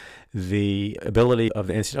difficult the ability of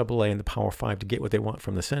the NCAA and the Power Five to get what they want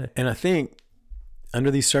from the Senate. And I think under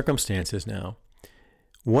these circumstances now,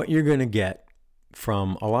 what you're going to get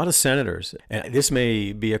from a lot of senators, and this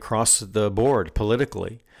may be across the board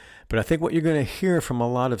politically, but I think what you're going to hear from a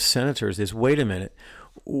lot of senators is, wait a minute,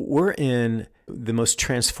 we're in the most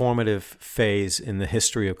transformative phase in the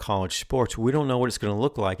history of college sports. We don't know what it's going to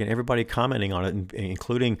look like, and everybody commenting on it,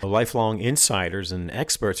 including lifelong insiders and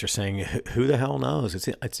experts, are saying, who the hell knows?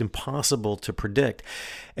 It's impossible to predict.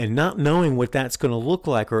 And not knowing what that's going to look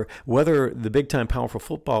like, or whether the big-time powerful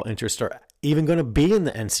football interests are even going to be in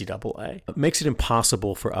the NCAA, makes it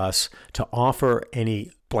impossible for us to offer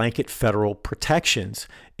any blanket federal protections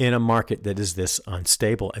in a market that is this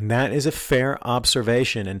unstable. And that is a fair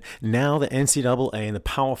observation. And now the NCAA and the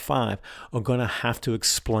Power Five are going to have to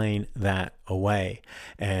explain that away.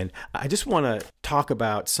 And I just want to talk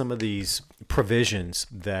about some of these provisions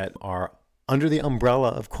that are under the umbrella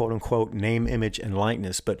of quote-unquote name, image, and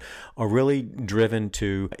likeness, but are really driven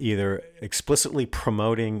to either explicitly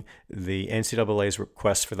promoting the NCAA's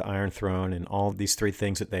request for the Iron Throne and all these three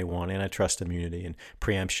things that they want: antitrust immunity and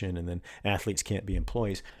preemption, and then athletes can't be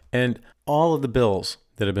employees. And all of the bills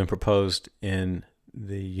that have been proposed in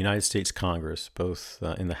the United States Congress, both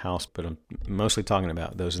in the House, but I'm mostly talking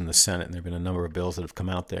about those in the Senate. And there have been a number of bills that have come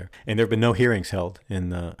out there. And there have been no hearings held in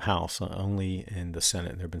the House, only in the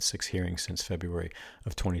Senate. There have been 6 hearings since February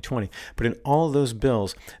of 2020. But in all of those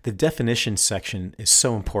bills, the definition section is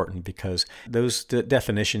so important, because those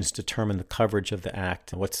definitions determine the coverage of the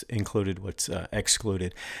act, what's included, what's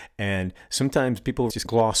excluded. And sometimes people just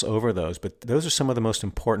gloss over those, but those are some of the most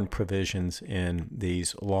important provisions in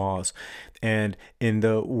these laws. And in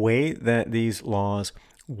the way that these laws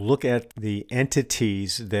look at the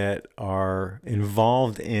entities that are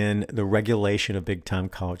involved in the regulation of big-time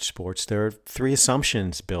college sports, there are 3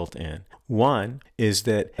 assumptions built in. One is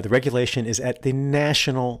that the regulation is at the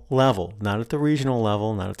national level, not at the regional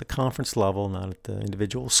level, not at the conference level, not at the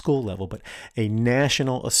individual school level, but a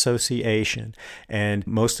national association. And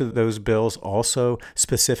most of those bills also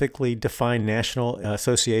specifically define national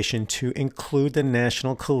association to include the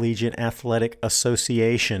National Collegiate Athletic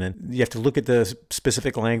Association. And you have to look at the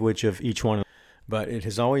specific language of each one. But it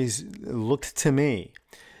has always looked to me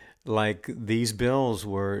like these bills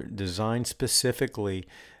were designed specifically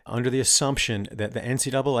under the assumption that the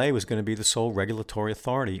NCAA was going to be the sole regulatory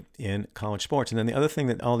authority in college sports. And then the other thing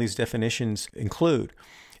that all these definitions include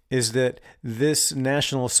is that this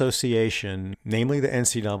national association, namely the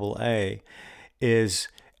NCAA, is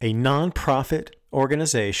a nonprofit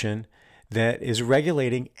organization that is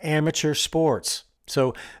regulating amateur sports.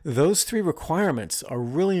 So those 3 requirements are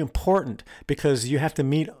really important, because you have to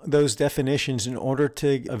meet those definitions in order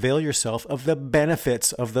to avail yourself of the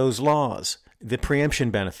benefits of those laws. The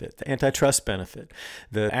preemption benefit, the antitrust benefit,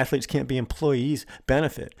 the athletes can't be employees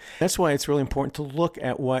benefit. That's why it's really important to look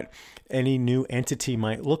at what any new entity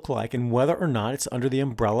might look like and whether or not it's under the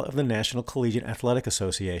umbrella of the National Collegiate Athletic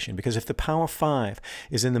Association. Because if the Power Five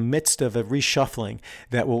is in the midst of a reshuffling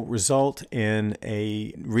that will result in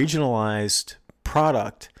a regionalized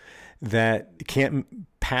product that can't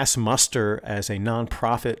pass muster as a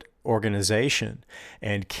nonprofit organization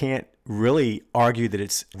and can't really argue that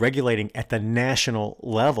it's regulating at the national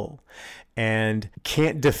level and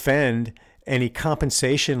can't defend any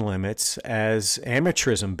compensation limits as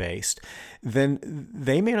amateurism based, then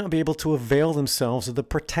they may not be able to avail themselves of the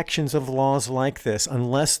protections of laws like this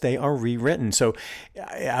unless they are rewritten. So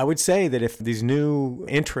I would say that if these new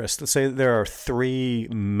interests, let's say there are 3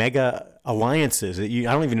 mega alliances, I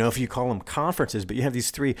don't even know if you call them conferences, but you have these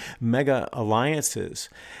 3 mega alliances,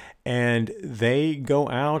 and they go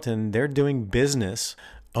out and they're doing business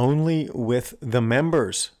only with the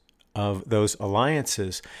members of those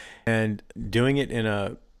alliances and doing it in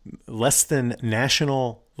a less than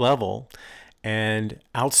national level and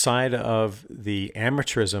outside of the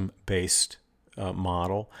amateurism-based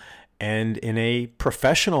model and in a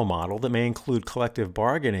professional model that may include collective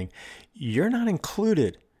bargaining, you're not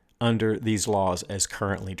included under these laws as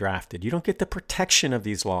currently drafted. You don't get the protection of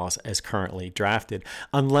these laws as currently drafted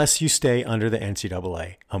unless you stay under the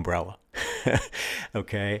NCAA umbrella.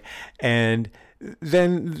 Okay? And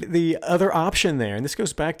then the other option there, and this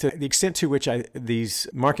goes back to the extent to which these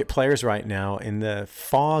market players right now, in the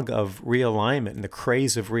fog of realignment and the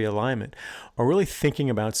craze of realignment, are really thinking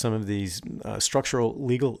about some of these structural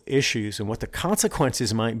legal issues and what the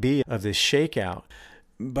consequences might be of this shakeout.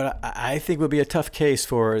 But I think it would be a tough case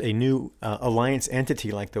for a new alliance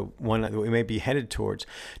entity like the one that we may be headed towards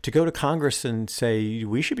to go to Congress and say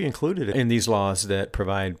we should be included in these laws that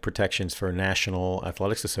provide protections for national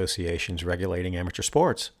athletics associations regulating amateur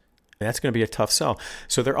sports. And that's going to be a tough sell.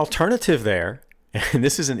 So their alternative there, and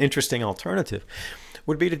this is an interesting alternative,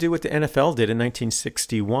 would be to do what the NFL did in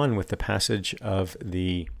 1961 with the passage of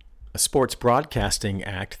the a Sports Broadcasting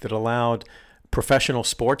Act that allowed professional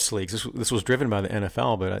sports leagues, this was driven by the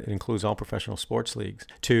NFL, but it includes all professional sports leagues,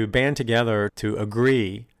 to band together to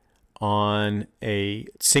agree on a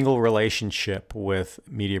single relationship with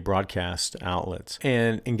media broadcast outlets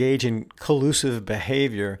and engage in collusive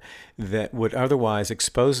behavior that would otherwise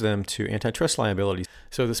expose them to antitrust liability.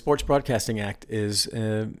 So the Sports Broadcasting Act is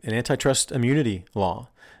an antitrust immunity law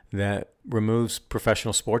that removes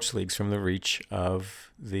professional sports leagues from the reach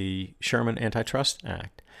of the Sherman Antitrust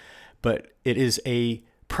Act. But it is a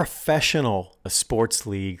professional sports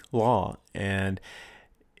league law, and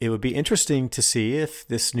it would be interesting to see if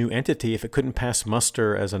this new entity, if it couldn't pass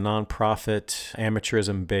muster as a nonprofit,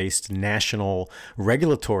 amateurism-based national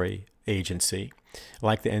regulatory agency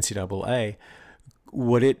like the NCAA,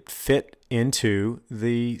 would it fit into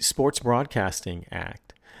the Sports Broadcasting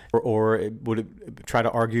Act? Or would it try to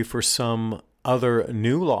argue for some other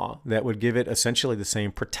new law that would give it essentially the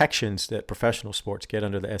same protections that professional sports get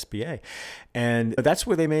under the SBA? And that's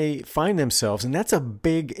where they may find themselves. And that's a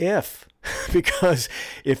big if, because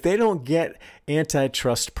if they don't get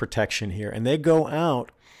antitrust protection here and they go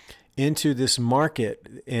out into this market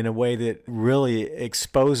in a way that really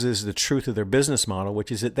exposes the truth of their business model,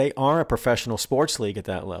 which is that they are a professional sports league at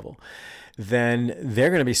that level, then they're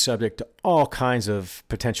going to be subject to all kinds of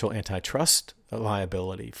potential antitrust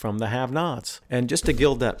liability from the have-nots. And just to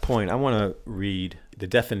gild that point, I want to read the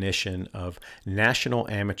definition of National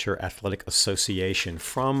Amateur Athletic Association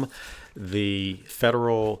from the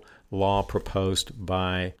federal law proposed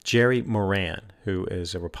by Jerry Moran, who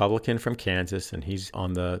is a Republican from Kansas, and he's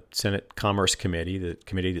on the Senate Commerce Committee, the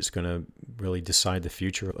committee that's going to really decide the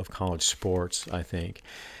future of college sports, I think.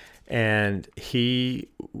 And he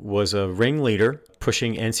was a ringleader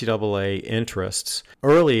pushing NCAA interests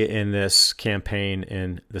early in this campaign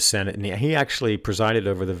in the Senate. And he actually presided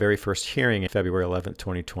over the very first hearing on February 11th,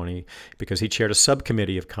 2020, because he chaired a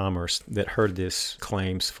subcommittee of commerce that heard these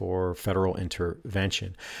claims for federal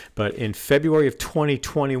intervention. But in February of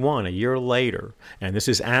 2021, a year later, and this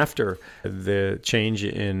is after the change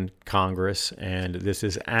in Congress, and this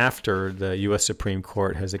is after the U.S. Supreme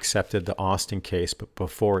Court has accepted the Austin case, but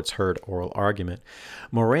before it's heard oral argument,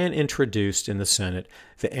 Moran introduced in the Senate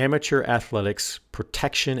the Amateur Athletics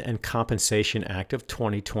Protection and Compensation Act of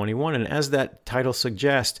 2021. And as that title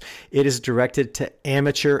suggests, it is directed to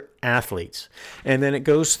amateur athletes. And then it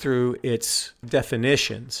goes through its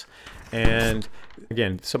definitions. And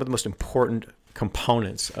again, some of the most important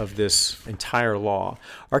components of this entire law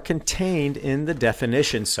are contained in the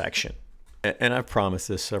definition section. And I've promised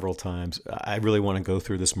this several times. I really want to go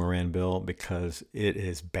through this Moran bill because it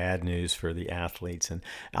is bad news for the athletes. And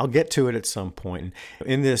I'll get to it at some point.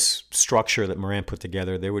 In this structure that Moran put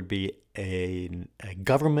together, there would be a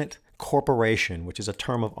government corporation, which is a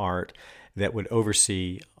term of art, that would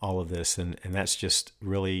oversee all of this. And that's just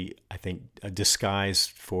really, I think, a disguise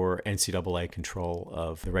for NCAA control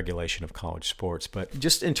of the regulation of college sports. But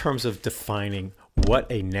just in terms of defining what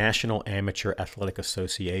a National Amateur Athletic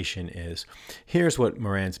Association is, here's what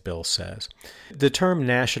Moran's bill says. The term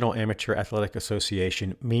National Amateur Athletic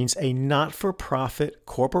Association means a not-for-profit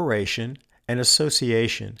corporation, an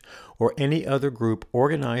association, or any other group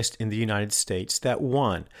organized in the United States that,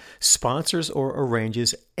 1, sponsors or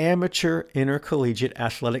arranges amateur intercollegiate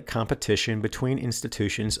athletic competition between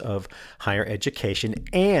institutions of higher education,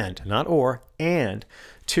 and, not or, and,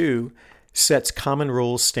 2, sets common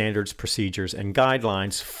rules, standards, procedures, and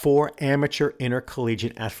guidelines for amateur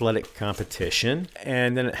intercollegiate athletic competition.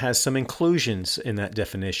 And then it has some inclusions in that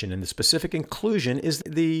definition. And the specific inclusion is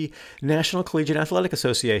the National Collegiate Athletic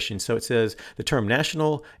Association. So it says the term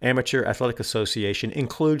National Amateur Athletic Association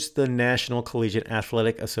includes the National Collegiate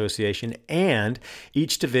Athletic Association and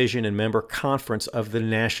each division and member conference of the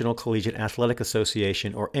National Collegiate Athletic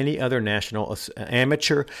Association or any other national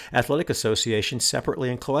amateur athletic association separately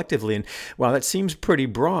and collectively. And while that seems pretty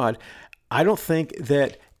broad, I don't think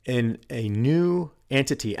that in a new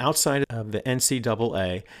entity outside of the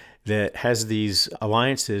NCAA that has these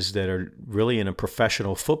alliances that are really in a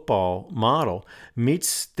professional football model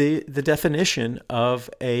meets the definition of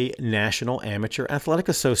a National Amateur Athletic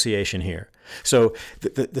Association here. So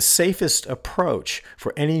the safest approach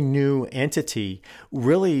for any new entity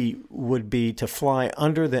really would be to fly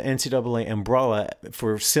under the NCAA umbrella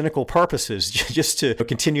for cynical purposes, just to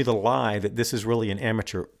continue the lie that this is really an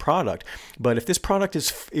amateur product. But if this product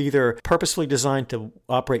is either purposely designed to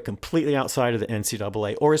operate completely outside of the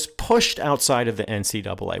NCAA or is pushed outside of the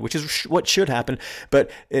NCAA, which is what should happen, but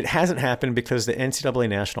it hasn't happened because the NCAA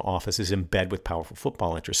national office is in bed with powerful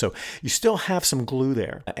football interests. So you still have some glue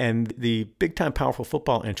there, and the big-time powerful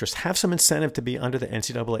football interests have some incentive to be under the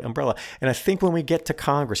NCAA umbrella. And I think when we get to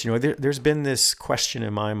Congress, there's been this question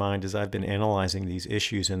in my mind as I've been analyzing these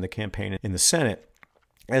issues in the campaign in the Senate,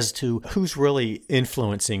 as to who's really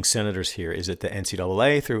influencing senators here. Is it the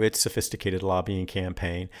NCAA through its sophisticated lobbying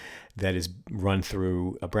campaign that is run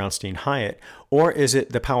through Brownstein-Hyatt, or is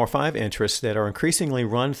it the Power Five interests that are increasingly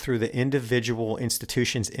run through the individual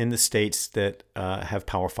institutions in the states that have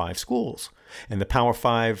Power Five schools, and the Power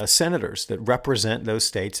Five senators that represent those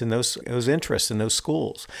states and those interests in those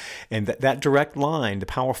schools? And that direct line, the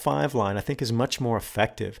Power Five line, I think is much more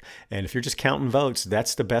effective. And if you're just counting votes,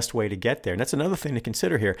 that's the best way to get there. And that's another thing to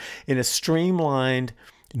consider here. In a streamlined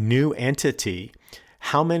new entity,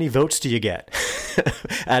 how many votes do you get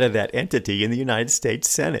out of that entity in the United States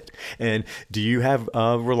Senate? And do you have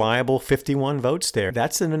reliable 51 votes there?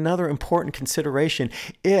 That's another important consideration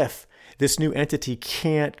if this new entity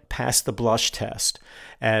can't pass the blush test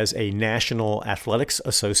as a national athletics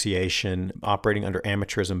association operating under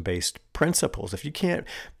amateurism-based principles. If you can't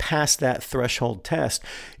pass that threshold test,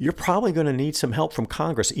 you're probably going to need some help from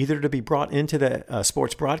Congress, either to be brought into the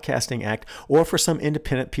Sports Broadcasting Act or for some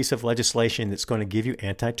independent piece of legislation that's going to give you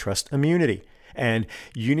antitrust immunity. And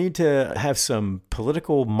you need to have some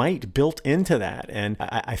political might built into that. And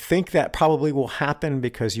I think that probably will happen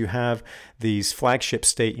because you have these flagship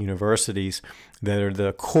state universities that are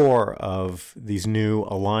the core of these new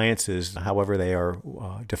alliances, however they are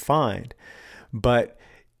defined. But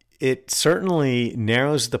it certainly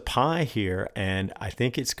narrows the pie here, and I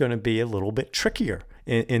think it's going to be a little bit trickier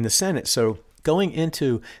in the Senate. So going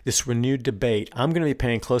into this renewed debate, I'm going to be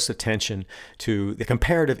paying close attention to the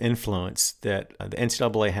comparative influence that the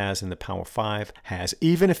NCAA has and the Power Five has,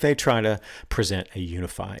 even if they try to present a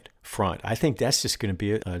unified front. I think that's just going to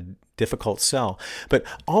be a difficult sell. But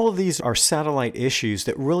all of these are satellite issues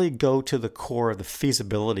that really go to the core of the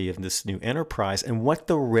feasibility of this new enterprise and what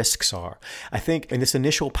the risks are. I think in this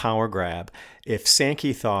initial power grab, if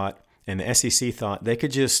Sankey thought and the SEC thought they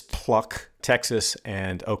could just pluck Texas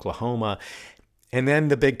and Oklahoma, and then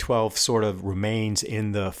the Big 12 sort of remains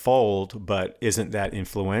in the fold, but isn't that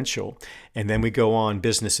influential. And then we go on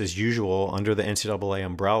business as usual under the NCAA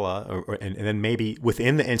umbrella, and then maybe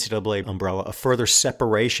within the NCAA umbrella, a further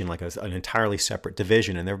separation, like an entirely separate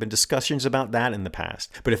division. And there have been discussions about that in the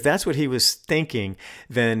past. But if that's what he was thinking,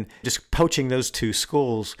 then just poaching those two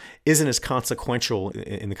schools isn't as consequential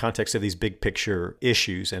in the context of these big picture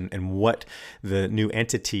issues and what the new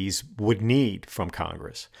entities would need from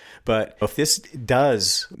Congress. But if this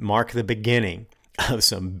does mark the beginning of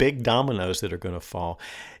some big dominoes that are going to fall,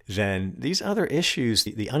 then these other issues,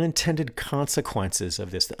 the unintended consequences of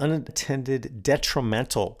this, the unintended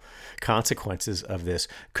detrimental consequences of this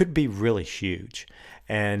could be really huge.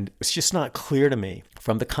 And it's just not clear to me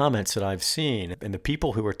from the comments that I've seen and the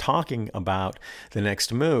people who are talking about the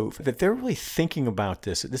next move that they're really thinking about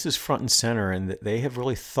this. This is front and center, and that they have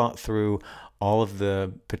really thought through all of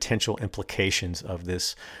the potential implications of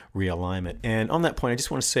this realignment. And on that point, I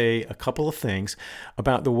just want to say a couple of things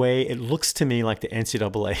about the way it looks to me like the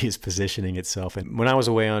NCAA is positioning itself. And when I was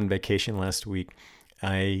away on vacation last week,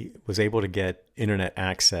 I was able to get internet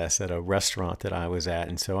access at a restaurant that I was at.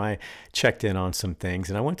 And so I checked in on some things,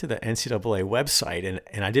 and I went to the NCAA website,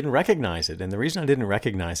 and I didn't recognize it. And the reason I didn't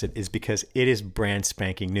recognize it is because it is brand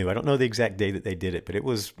spanking new. I don't know the exact day that they did it, but it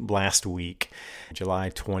was last week, July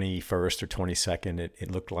 21st or 22nd. It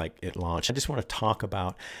looked like it launched. I just want to talk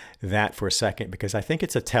about that for a second, because I think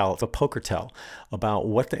it's a poker tell about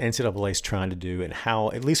what the NCAA is trying to do and how,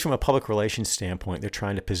 at least from a public relations standpoint, they're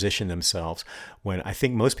trying to position themselves when I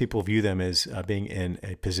think most people view them as being in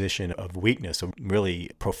a position of weakness, a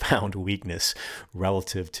really profound weakness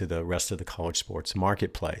relative to the rest of the college sports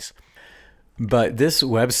marketplace. But this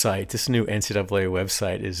website, this new NCAA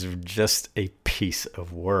website, is just a piece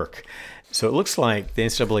of work. So it looks like the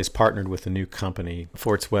NCAA has partnered with a new company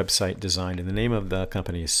for its website design, and the name of the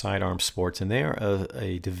company is Sidearm Sports, and they are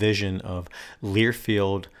a division of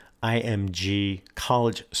Learfield IMG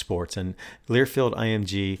College Sports. And Learfield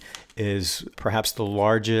IMG is perhaps the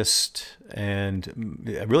largest and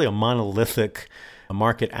really a monolithic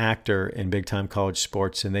market actor in big-time college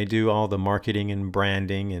sports, and they do all the marketing and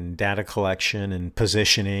branding and data collection and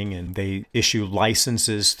positioning, and they issue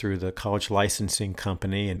licenses through the college licensing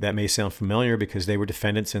company. And that may sound familiar because they were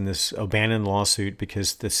defendants in this O'Bannon lawsuit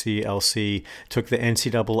because the CLC took the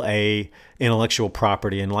NCAA intellectual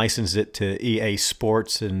property and licensed it to EA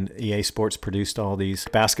Sports, and EA Sports produced all these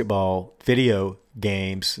basketball video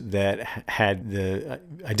games that had the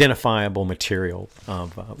identifiable material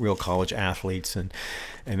of real college athletes, and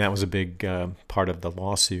that was a big part of the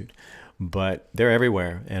lawsuit. But they're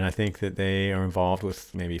everywhere, and I think that they are involved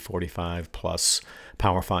with maybe 45 plus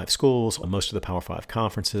Power 5 schools, most of the Power 5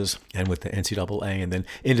 conferences, and with the NCAA, and then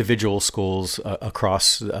individual schools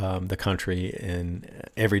across the country in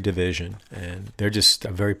every division. And they're just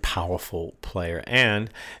a very powerful player, and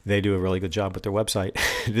they do a really good job with their website.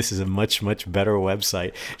 This is a much, much better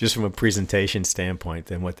website just from a presentation standpoint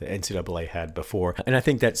than what the NCAA had before. And I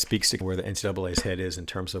think that speaks to where the NCAA's head is in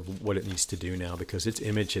terms of what it needs to do now, because its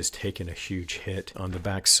image has taken a huge hit on the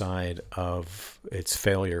backside of its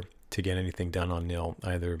failure to get anything done on nil,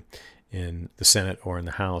 either in the Senate or in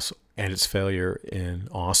the House, and its failure in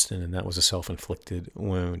Austin, and that was a self-inflicted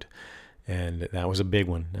wound. And that was a big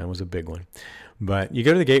one. But you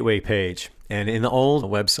go to the Gateway page, and in the old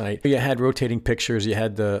website, you had rotating pictures. You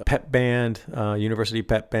had the pep band, university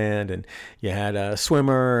pep band, and you had a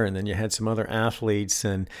swimmer, and then you had some other athletes,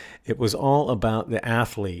 and it was all about the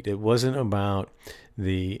athlete. It wasn't about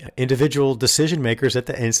the individual decision makers at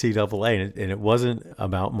the NCAA, and it wasn't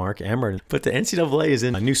about Mark Emmert. But the NCAA is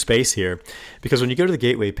in a new space here, because when you go to the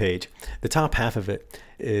Gateway page, the top half of it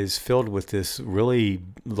is filled with this really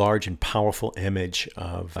large and powerful image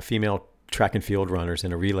of a female track and field runners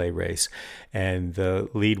in a relay race, and the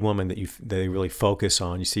lead woman that they really focus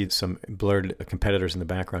on. You see some blurred competitors in the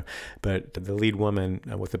background, but the lead woman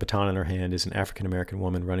with the baton in her hand is an African American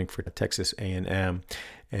woman running for Texas A&M,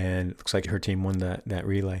 and it looks like her team won that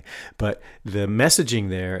relay. But the messaging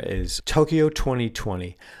there is Tokyo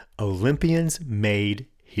 2020, Olympians made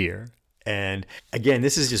here. And again,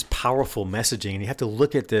 this is just powerful messaging, and you have to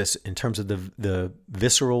look at this in terms of the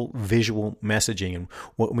visceral visual messaging and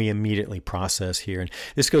what we immediately process here. And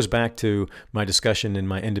this goes back to my discussion in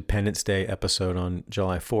my Independence Day episode on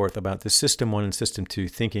July 4th about the System 1 and System 2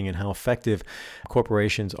 thinking and how effective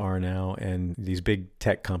corporations are now, and these big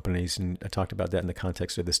tech companies. And I talked about that in the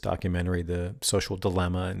context of this documentary, The Social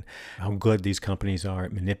Dilemma, and how good these companies are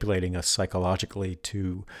at manipulating us psychologically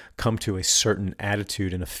to come to a certain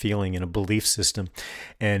attitude and a feeling and a belief system.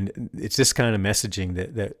 And it's this kind of messaging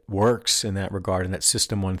that works in that regard, and that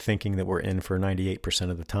System 1 thinking that we're in for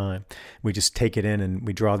 98% of the time. We just take it in and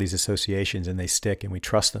we draw these associations, and they stick, and we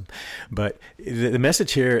trust them. But the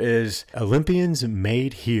message here is Olympians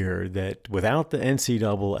made here, that without the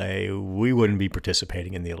NCAA, we wouldn't be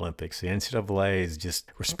participating in the Olympics. The NCAA is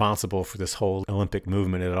just responsible for this whole Olympic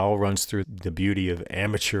movement. It all runs through the beauty of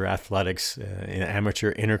amateur athletics,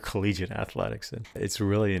 amateur intercollegiate athletics. And it's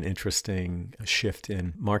really an interesting shift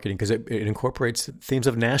in marketing, because it incorporates themes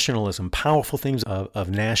of nationalism, powerful themes of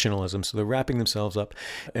nationalism. So they're wrapping themselves up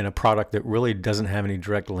in a product that really doesn't have any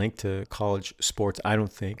direct link to college sports, I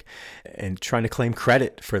don't think, and trying to claim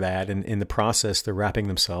credit for that. And in the process, they're wrapping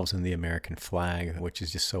themselves in the American flag, which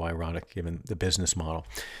is just so ironic given the business model,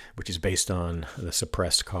 which is based on the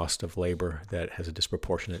suppressed cost of labor that has a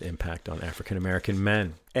disproportionate impact on African American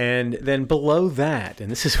men. And then below that, and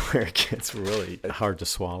this is where it gets really hard to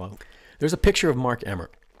swallow, there's a picture of Mark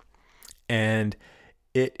Emmert. And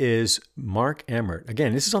it is Mark Emmert.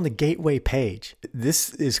 Again, this is on the Gateway page.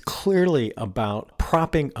 This is clearly about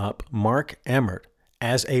propping up Mark Emmert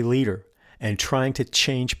as a leader and trying to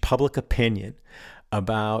change public opinion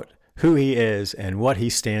about who he is and what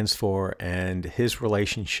he stands for, and his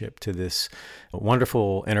relationship to this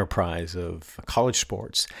wonderful enterprise of college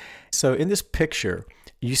sports. So in this picture,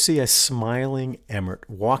 you see a smiling Emmert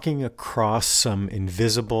walking across some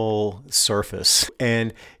invisible surface,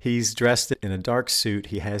 and he's dressed in a dark suit.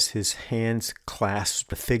 He has his hands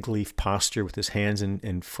clasped, a fig leaf posture with his hands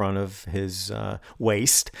in front of his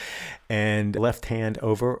waist, and left hand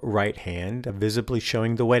over right hand, visibly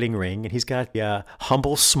showing the wedding ring. And he's got a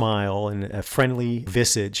humble smile and a friendly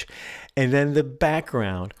visage. And then the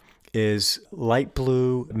background is light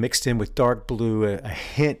blue mixed in with dark blue, a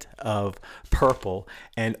hint of purple,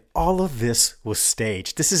 and all of this was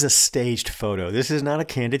staged. This is a staged photo. This is not a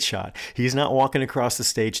candid shot. He's not walking across the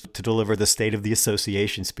stage to deliver the State of the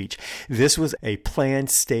Association speech. This was a planned,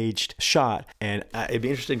 staged shot, and it'd be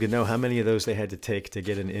interesting to know how many of those they had to take to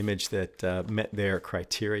get an image that met their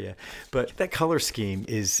criteria. But that color scheme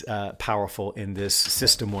is powerful in this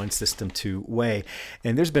System 1, System 2 way,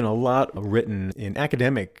 and there's been a lot written in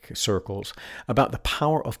academic circles about the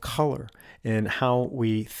power of color and how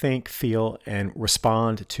we think, feel, and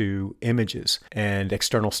respond to images and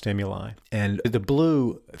external stimuli. And the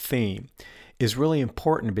blue theme is really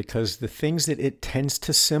important because the things that it tends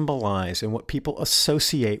to symbolize and what people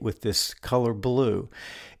associate with this color blue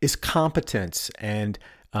is competence and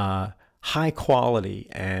high quality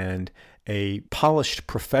and a polished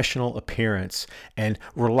professional appearance and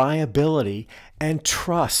reliability and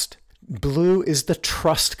trust. Blue is the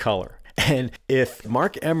trust color. And if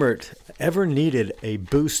Mark Emmert ever needed a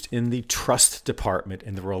boost in the trust department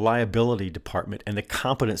and the reliability department and the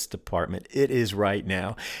competence department, it is right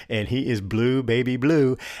now. And he is blue, baby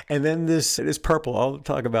blue. And then this is purple. I'll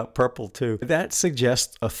talk about purple too. That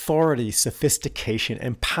suggests authority, sophistication,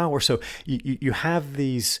 and power. So you have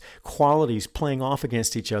these qualities playing off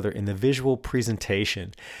against each other in the visual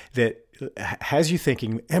presentation that has you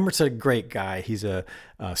thinking, Emmert's a great guy. He's a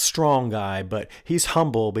strong guy, but he's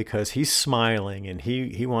humble because he's smiling and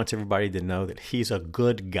he wants everybody to know that he's a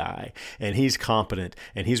good guy and he's competent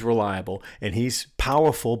and he's reliable and he's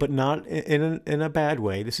powerful, but not in a bad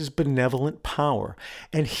way. This is benevolent power,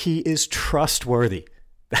 and he is trustworthy.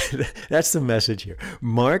 That's the message here.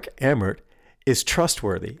 Mark Emmert is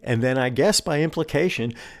trustworthy. And then I guess by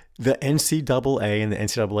implication, the NCAA and the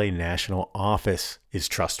NCAA National Office is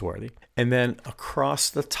trustworthy. And then across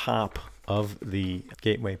the top of the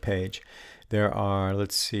Gateway page, there are,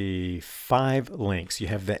 5 links. You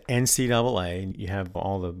have the NCAA, you have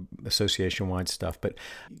all the association-wide stuff, but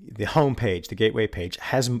the home page, the Gateway page,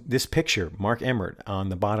 has this picture, Mark Emmert, on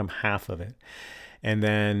the bottom half of it. And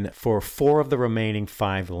then for 4 of the remaining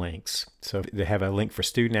 5 links. So they have a link for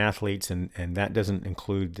student athletes, and that doesn't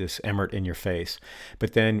include this Emmert in your face.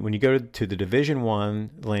 But then when you go to the Division I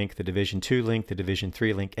link, the Division II link, the Division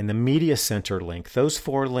III link, and the Media Center link, those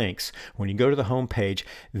 4 links, when you go to the home page,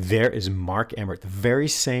 there is Mark Emmert, the very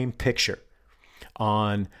same picture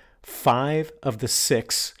on 5 of the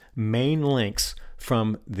 6 main links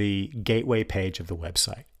from the Gateway page of the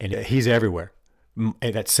website. And he's everywhere.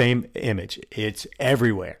 That same image, it's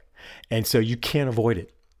everywhere. And so you can't avoid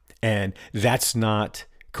it. And that's not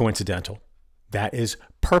coincidental. That is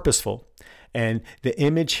purposeful. And the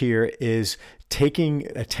image here is taking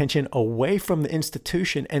attention away from the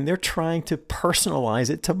institution, and they're trying to personalize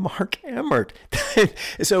it to Mark Emmert.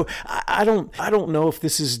 So I don't know if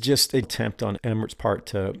this is just an attempt on Emmert's part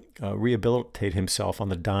to rehabilitate himself on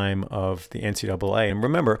the dime of the NCAA. And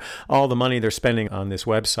remember, all the money they're spending on this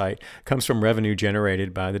website comes from revenue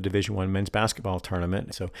generated by the Division I men's basketball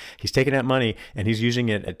tournament. So he's taking that money and he's using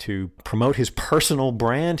it to promote his personal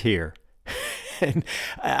brand here. And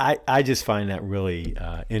I just find that really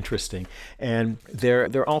interesting. And there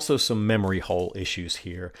are also some memory hole issues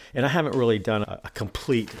here. And I haven't really done a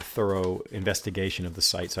complete, thorough investigation of the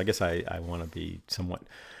site, so I guess I want to be somewhat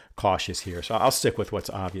cautious here. So I'll stick with what's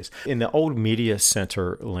obvious. In the old Media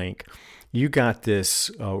Center link, you got this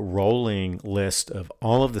rolling list of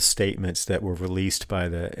all of the statements that were released by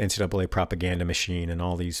the NCAA propaganda machine and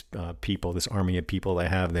all these people, this army of people they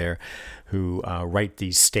have there who write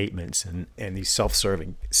these statements and these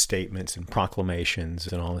self-serving statements and proclamations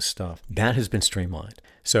and all this stuff. That has been streamlined.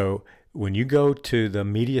 So when you go to the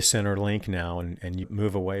Media Center link now and you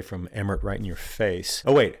move away from Emmert right in your face.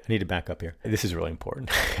 Oh, wait, I need to back up here. This is really important.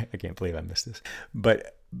 I can't believe I missed this.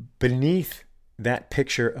 But beneath that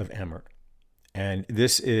picture of Emmert, and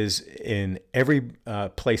this is in every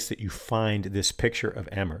place that you find this picture of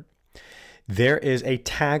Emmert, there is a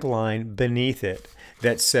tagline beneath it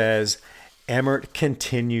that says, Emmert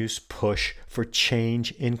continues push for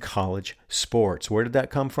change in college sports. Where did that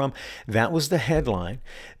come from? That was the headline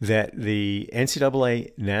that the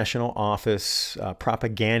NCAA National Office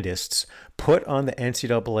propagandists put on the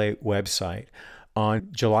NCAA website on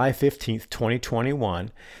July 15th,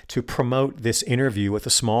 2021, to promote this interview with a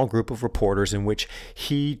small group of reporters in which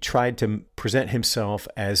he tried to present himself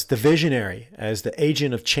as the visionary, as the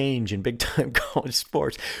agent of change in big-time college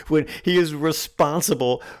sports, when he is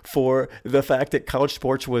responsible for the fact that college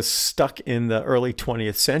sports was stuck in the early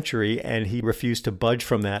 20th century, and he refused to budge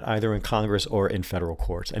from that either in Congress or in federal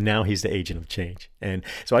courts. And now he's the agent of change. And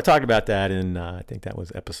so I talked about that in, I think that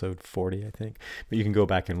was episode 40, I think. But you can go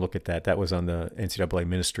back and look at that. That was on the NCAA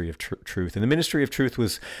Ministry of Truth. And the Ministry of Truth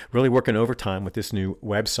was really working overtime with this new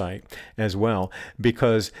website as well,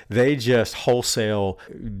 because they just wholesale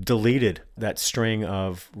deleted that string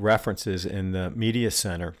of references in the Media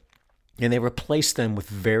Center, and they replaced them with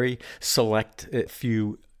very select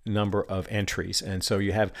few number of entries. And so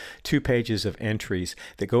you have 2 pages of entries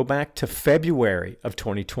that go back to February of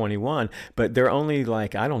 2021, but they're only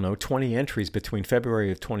 20 entries between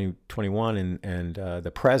February of 2021 and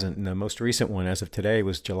the present. And the most recent one as of today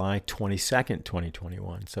was July 22nd,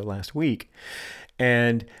 2021, so last week.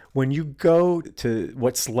 And when you go to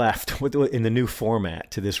what's left in the new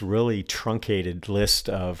format, to this really truncated list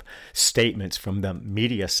of statements from the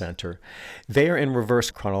Media Center, they are in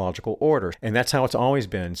reverse chronological order. And that's how it's always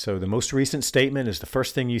been And so the most recent statement is the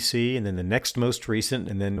first thing you see, and then the next most recent,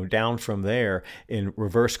 and then down from there in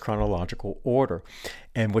reverse chronological order.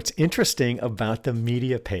 And what's interesting about the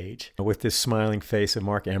media page, with this smiling face of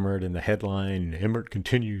Mark Emmert and the headline, Emmert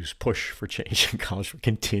continues push for change in college,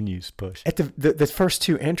 continues push. At the first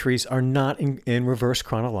two entries are not in reverse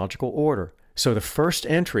chronological order. So the first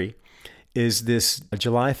entry is this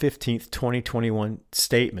July 15th, 2021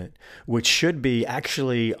 statement, which should be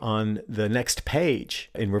actually on the next page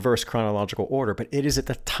in reverse chronological order, but it is at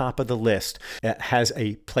the top of the list. It has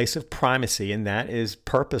a place of primacy, and that is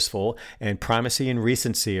purposeful, and primacy and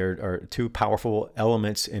recency are two powerful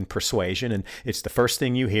elements in persuasion, and it's the first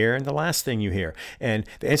thing you hear and the last thing you hear. And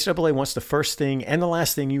the NCAA wants the first thing and the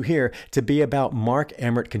last thing you hear to be about Mark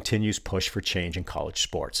Emmert continues push for change in college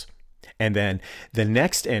sports. And then the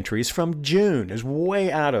next entry is from June, is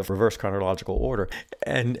way out of reverse chronological order.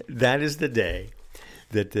 And that is the day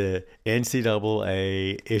that the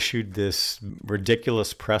NCAA issued this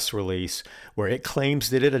ridiculous press release where it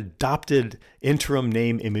claims that it adopted interim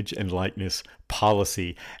name, image, and likeness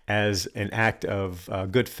policy as an act of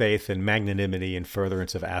good faith and magnanimity in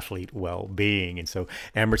furtherance of athlete well-being. And so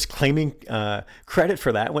Emmert's claiming credit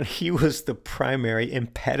for that when he was the primary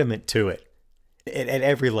impediment to it. At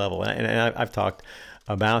every level, and I've talked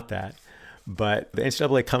about that. But the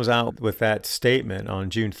NCAA comes out with that statement on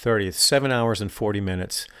June 30th, 7 hours and 40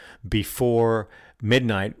 minutes before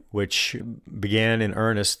midnight, which began in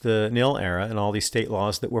earnest the NIL era and all these state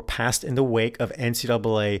laws that were passed in the wake of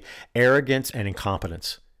NCAA arrogance and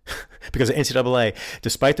incompetence. Because the NCAA,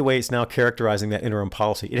 despite the way it's now characterizing that interim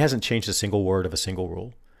policy, it hasn't changed a single word of a single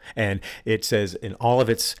rule. And it says in all of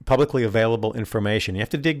its publicly available information, you have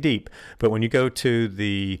to dig deep, but when you go to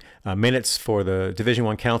the minutes for the Division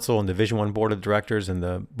I Council and Division I Board of Directors and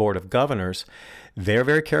the Board of Governors, they're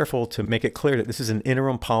very careful to make it clear that this is an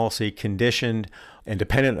interim policy conditioned and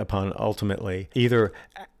dependent upon ultimately either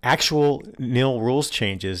actual NIL rules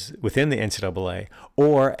changes within the NCAA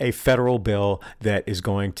or a federal bill that is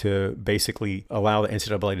going to basically allow the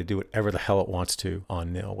NCAA to do whatever the hell it wants to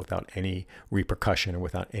on NIL without any repercussion or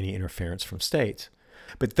without any interference from states.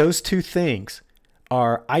 But those two things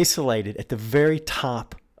are isolated at the very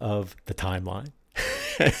top of the timeline.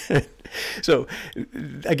 So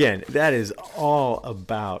again, that is all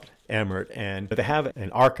about Emmert, and they have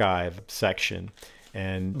an archive section.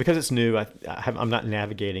 And because it's new, I'm not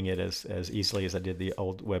navigating it as easily as I did the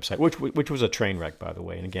old website, which was a train wreck, by the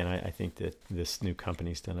way. And again, I think that this new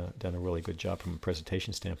company's done a really good job from a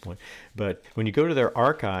presentation standpoint. But when you go to their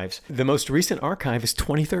archives, the most recent archive is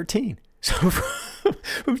 2013. So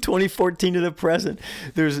from 2014 to the present,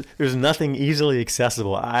 there's nothing easily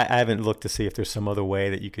accessible. I haven't looked to see if there's some other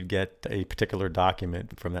way that you could get a particular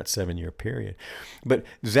document from that 7-year period. But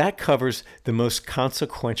that covers the most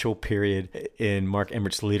consequential period in Mark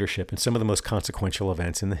Emmert's leadership and some of the most consequential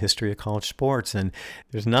events in the history of college sports. And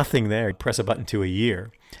there's nothing there. Press a button to a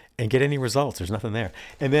year and get any results. There's nothing there.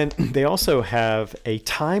 And then they also have a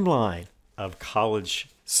timeline of college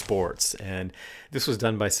sports, and this was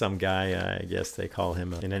done by some guy, I guess they call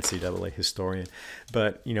him an NCAA historian.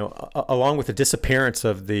 But, you know, along with the disappearance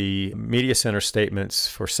of the media center statements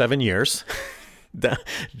for 7 years,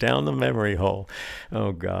 down the memory hole.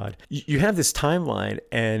 Oh, God. You have this timeline,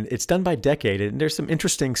 and it's done by decade, and there's some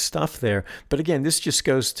interesting stuff there. But again, this just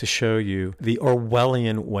goes to show you the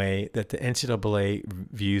Orwellian way that the NCAA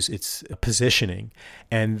views its positioning,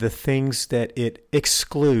 and the things that it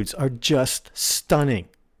excludes are just stunning.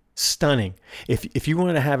 Stunning. If you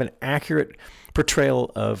want to have an accurate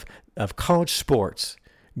portrayal of college sports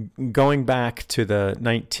going back to the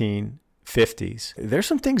 1950s, there's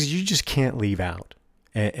some things you just can't leave out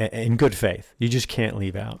in good faith. You just can't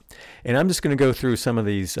leave out. And I'm just going to go through some of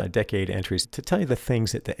these decade entries to tell you the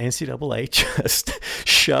things that the NCAA just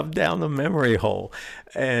shoved down the memory hole.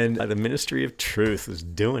 And the Ministry of Truth was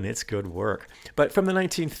doing its good work. But from the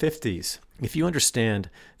 1950s, if you understand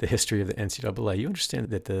the history of the NCAA, you understand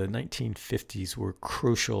that the 1950s were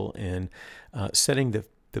crucial in setting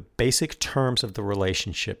the basic terms of the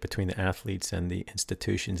relationship between the athletes and the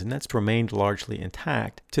institutions, and that's remained largely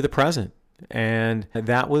intact to the present. And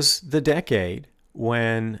that was the decade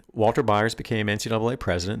when Walter Byers became NCAA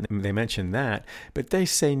president. They mention that, but they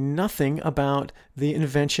say nothing about the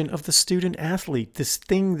invention of the student athlete. This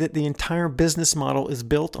thing that the entire business model is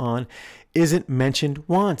built on isn't mentioned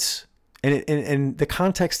once. And the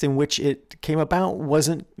context in which it came about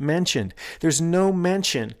wasn't mentioned. There's no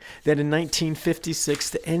mention that in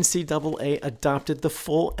 1956, the NCAA adopted the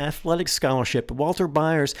full athletic scholarship. Walter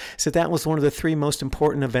Byers said that was one of the 3 most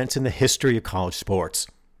important events in the history of college sports.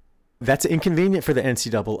 That's inconvenient for the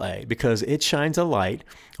NCAA because it shines a light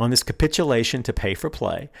on this capitulation to pay for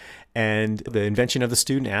play, and the invention of the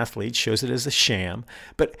student athlete shows it as a sham.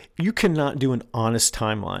 But you cannot do an honest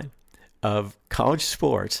timeline of college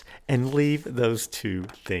sports and leave those two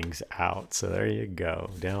things out. So there you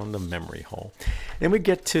go, down the memory hole. Then we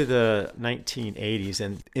get to the 1980s,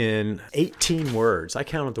 and in 18 words, I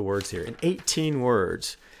counted the words here, in 18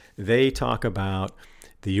 words, they talk about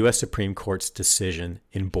the U.S. Supreme Court's decision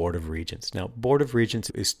in Board of Regents. Now, Board of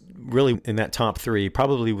Regents is really in that top three,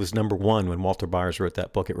 probably was number one when Walter Byers wrote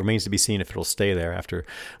that book. It remains to be seen if it'll stay there after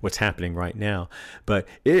what's happening right now. But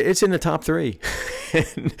it's in the top three.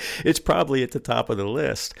 And it's probably at the top of the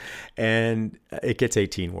list. And it gets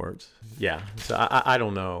 18 words. Yeah, so I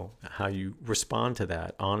don't know how you respond to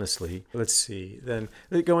that, honestly. Let's see. Then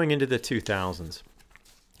going into the 2000s.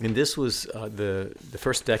 And this was the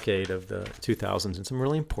first decade of the 2000s, and some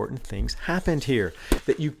really important things happened here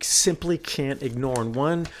that you simply can't ignore. And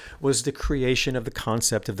one was the creation of the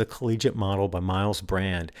concept of the collegiate model by Miles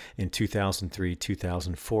Brand in 2003,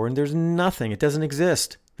 2004. And there's nothing, it doesn't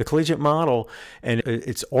exist. The collegiate model and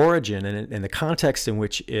its origin and the context in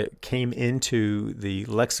which it came into the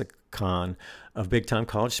lexicon of big-time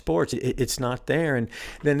college sports, it's not there. And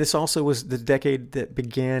then this also was the decade that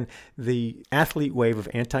began the athlete wave of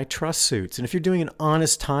antitrust suits. And if you're doing an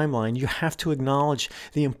honest timeline, you have to acknowledge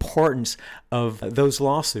the importance of those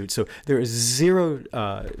lawsuits. So there is zero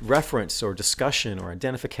reference or discussion or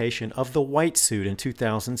identification of the White suit in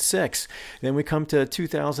 2006. Then we come to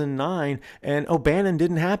 2009, and O'Bannon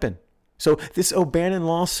didn't happen. So this O'Bannon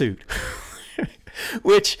lawsuit,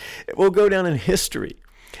 which will go down in history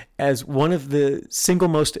as one of the single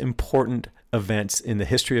most important events in the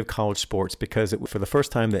history of college sports, because for the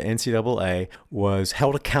first time, the NCAA was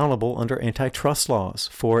held accountable under antitrust laws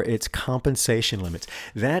for its compensation limits.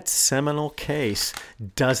 That seminal case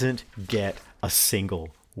doesn't get a single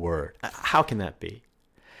word. How can that be?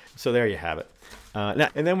 So there you have it.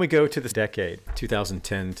 And then we go to this decade,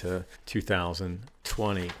 2010 to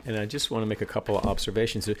 2020, and I just want to make a couple of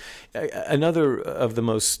observations. Another of the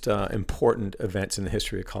most important events in the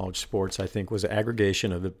history of college sports, I think, was the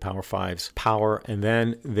aggregation of the Power Five's power and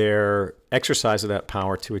then their exercise of that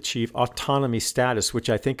power to achieve autonomy status, which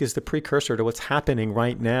I think is the precursor to what's happening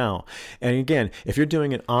right now. And again, if you're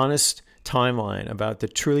doing an honest timeline about the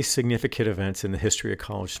truly significant events in the history of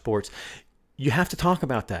college sports, you have to talk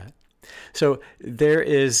about that. So there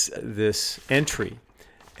is this entry,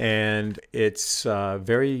 and it's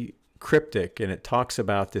very cryptic, and it talks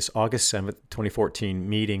about this August 7th, 2014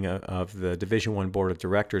 meeting of the Division I Board of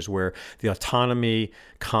Directors where the autonomy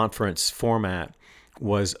conference format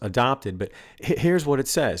was adopted. But here's what it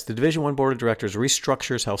says. The Division I Board of Directors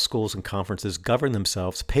restructures how schools and conferences govern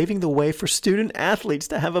themselves, paving the way for student athletes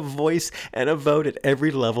to have a voice and a vote at every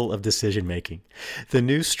level of decision making. The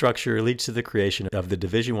new structure leads to the creation of the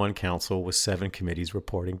Division I Council with 7 committees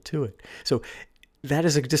reporting to it. So that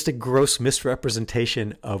is just a gross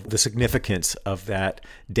misrepresentation of the significance of that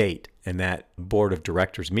date and that board of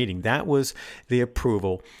directors meeting. That was the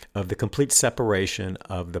approval of the complete separation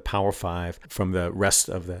of the Power Five from the rest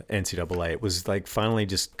of the NCAA. It was like finally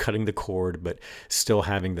just cutting the cord, but still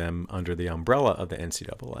having them under the umbrella of the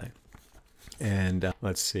NCAA. And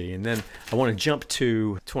let's see. And then I want to jump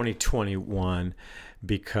to 2021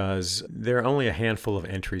 because there are only a handful of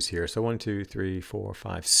entries here. So 1, 2, 3, 4,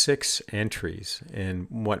 5, 6 entries in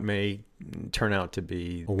what may turn out to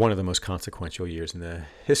be one of the most consequential years in the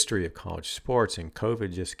history of college sports. And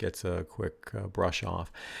COVID just gets a quick brush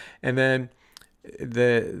off. And then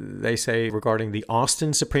they say regarding the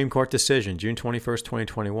Austin Supreme Court decision, June 21st,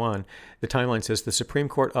 2021, the timeline says the Supreme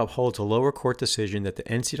Court upholds a lower court decision that the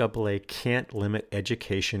NCAA can't limit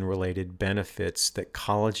education-related benefits that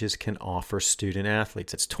colleges can offer student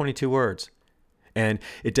athletes. It's 22 words. And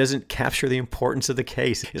it doesn't capture the importance of the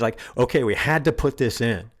case. It's like, okay, we had to put this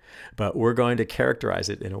in, but we're going to characterize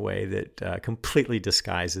it in a way that completely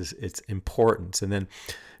disguises its importance. And then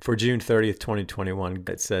for June 30th, 2021,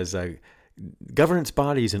 it says, governance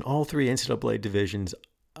bodies in all 3 NCAA divisions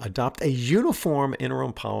adopt a uniform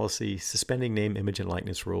interim policy suspending name, image, and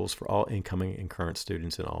likeness rules for all incoming and current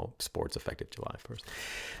students in all sports effective July 1st.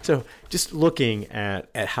 So just looking at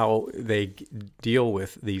how they deal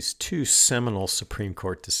with these 2 seminal Supreme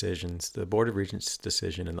Court decisions, the Board of Regents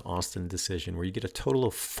decision and the Austin decision, where you get a total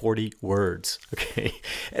of 40 words. Okay,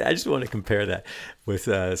 and I just want to compare that with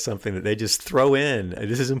something that they just throw in.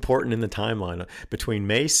 This is important in the timeline. Between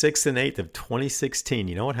May 6th and 8th of 2016,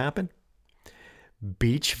 you know what happened?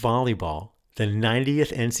 Beach volleyball, the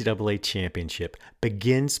 90th NCAA championship,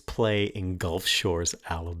 begins play in Gulf Shores,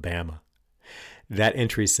 Alabama. That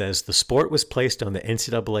entry says the sport was placed on the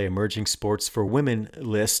NCAA Emerging Sports for Women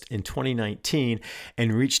list in 2019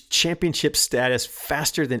 and reached championship status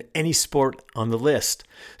faster than any sport on the list.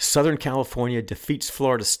 Southern California defeats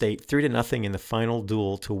Florida State 3-0 in the final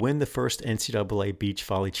duel to win the first NCAA beach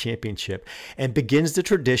volley championship and begins the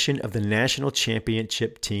tradition of the national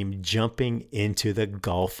championship team jumping into the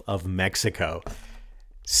Gulf of Mexico.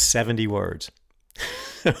 70 words.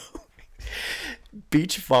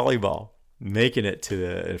 Beach volleyball making it to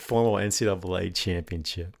the formal NCAA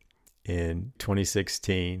championship in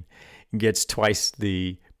 2016, gets twice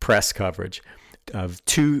the press coverage of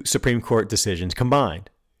 2 Supreme Court decisions combined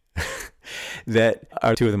that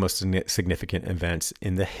are 2 of the most significant events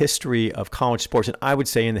in the history of college sports, and I would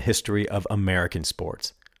say in the history of American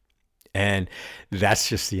sports. And that's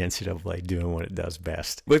just the NCAA doing what it does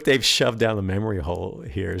best. What they've shoved down the memory hole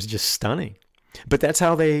here is just stunning. But that's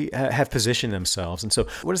how they have positioned themselves. And so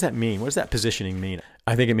what does that mean? What does that positioning mean?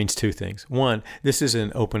 I think it means 2 things. One, this is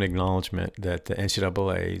an open acknowledgement that the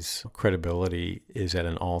NCAA's credibility is at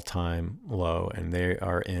an all-time low, and they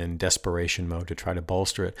are in desperation mode to try to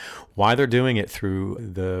bolster it. Why they're doing it through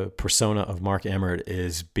the persona of Mark Emmert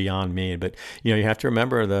is beyond me. But you have to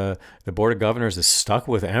remember the Board of Governors is stuck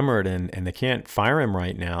with Emmert, and they can't fire him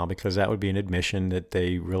right now because that would be an admission that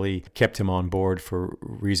they really kept him on board for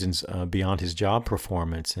reasons beyond his job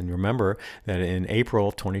performance. And remember that in April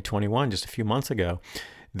of 2021, just a few months ago,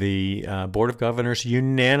 the Board of Governors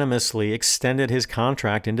unanimously extended his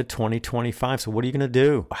contract into 2025. So what are you going to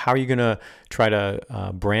do? How are you going to try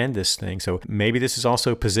to brand this thing? So maybe this is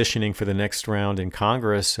also positioning for the next round in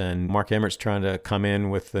Congress, and Mark Emmert's trying to come in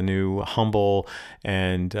with the new humble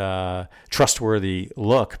and trustworthy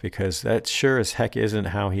look, because that sure as heck isn't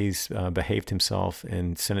how he's behaved himself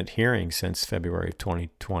in Senate hearings since February of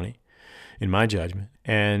 2020. In my judgment.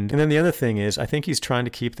 And then the other thing is, I think he's trying to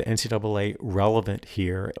keep the NCAA relevant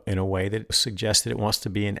here in a way that suggests that it wants to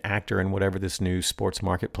be an actor in whatever this new sports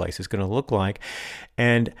marketplace is going to look like.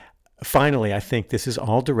 And finally, I think this is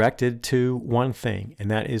all directed to one thing, and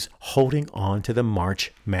that is holding on to the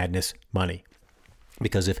March Madness money.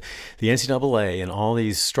 Because if the NCAA and all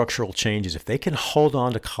these structural changes, if they can hold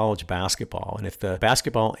on to college basketball, and if the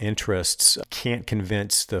basketball interests can't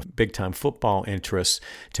convince the big-time football interests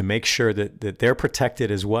to make sure that they're protected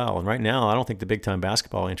as well. And right now, I don't think the big-time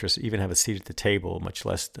basketball interests even have a seat at the table, much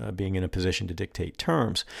less being in a position to dictate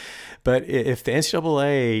terms. But if the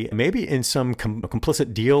NCAA, maybe in some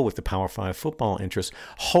complicit deal with the Power 5 football interests,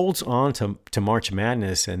 holds on to March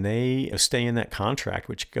Madness and they stay in that contract,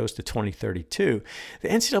 which goes to 2032, the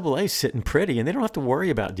NCAA is sitting pretty, and they don't have to worry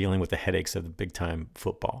about dealing with the headaches of the big-time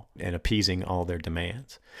football and appeasing all their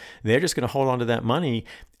demands. They're just going to hold on to that money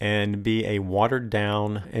and be a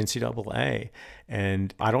watered-down NCAA.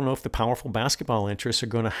 And I don't know if the powerful basketball interests are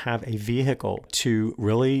going to have a vehicle to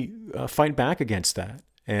really fight back against that.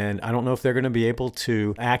 And I don't know if they're going to be able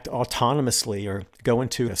to act autonomously or go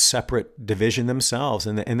into a separate division themselves,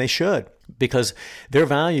 and they should, because their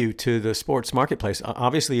value to the sports marketplace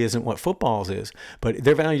obviously isn't what football's is, but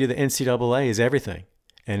their value to the NCAA is everything.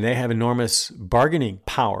 And they have enormous bargaining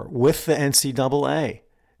power with the NCAA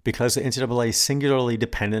because the NCAA is singularly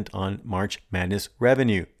dependent on March Madness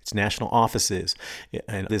revenue, its national offices,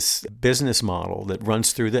 and this business model that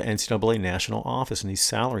runs through the NCAA national office, and these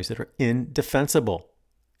salaries that are indefensible.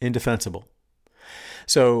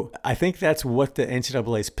 So I think that's what the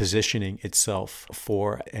NCAA is positioning itself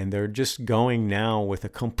for, and they're just going now with a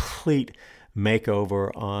complete makeover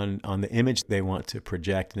on the image they want to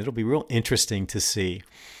project, and it'll be real interesting to see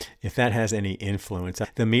if that has any influence.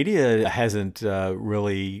 The media hasn't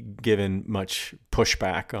really given much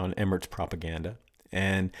pushback on Emmert's propaganda,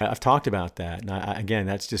 and I've talked about that, and again,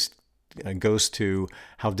 that's just goes to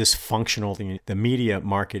how dysfunctional the media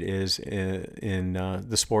market is in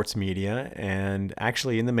the sports media and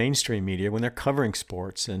actually in the mainstream media when they're covering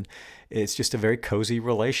sports. And it's just a very cozy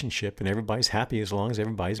relationship, and everybody's happy as long as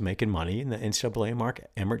everybody's making money. And the NCAA and Mark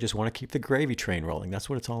Emmert just want to keep the gravy train rolling. That's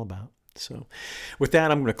what it's all about. So with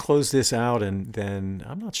that, I'm going to close this out, and then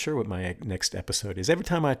I'm not sure what my next episode is. Every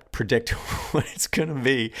time I predict what it's going to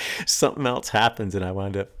be, something else happens, and I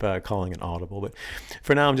wind up calling it audible. But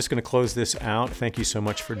for now, I'm just going to close this out. Thank you so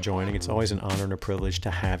much for joining. It's always an honor and a privilege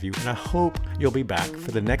to have you, and I hope you'll be back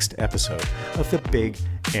for the next episode of the Big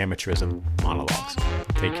Amateurism Monologues.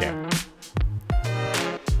 Take care.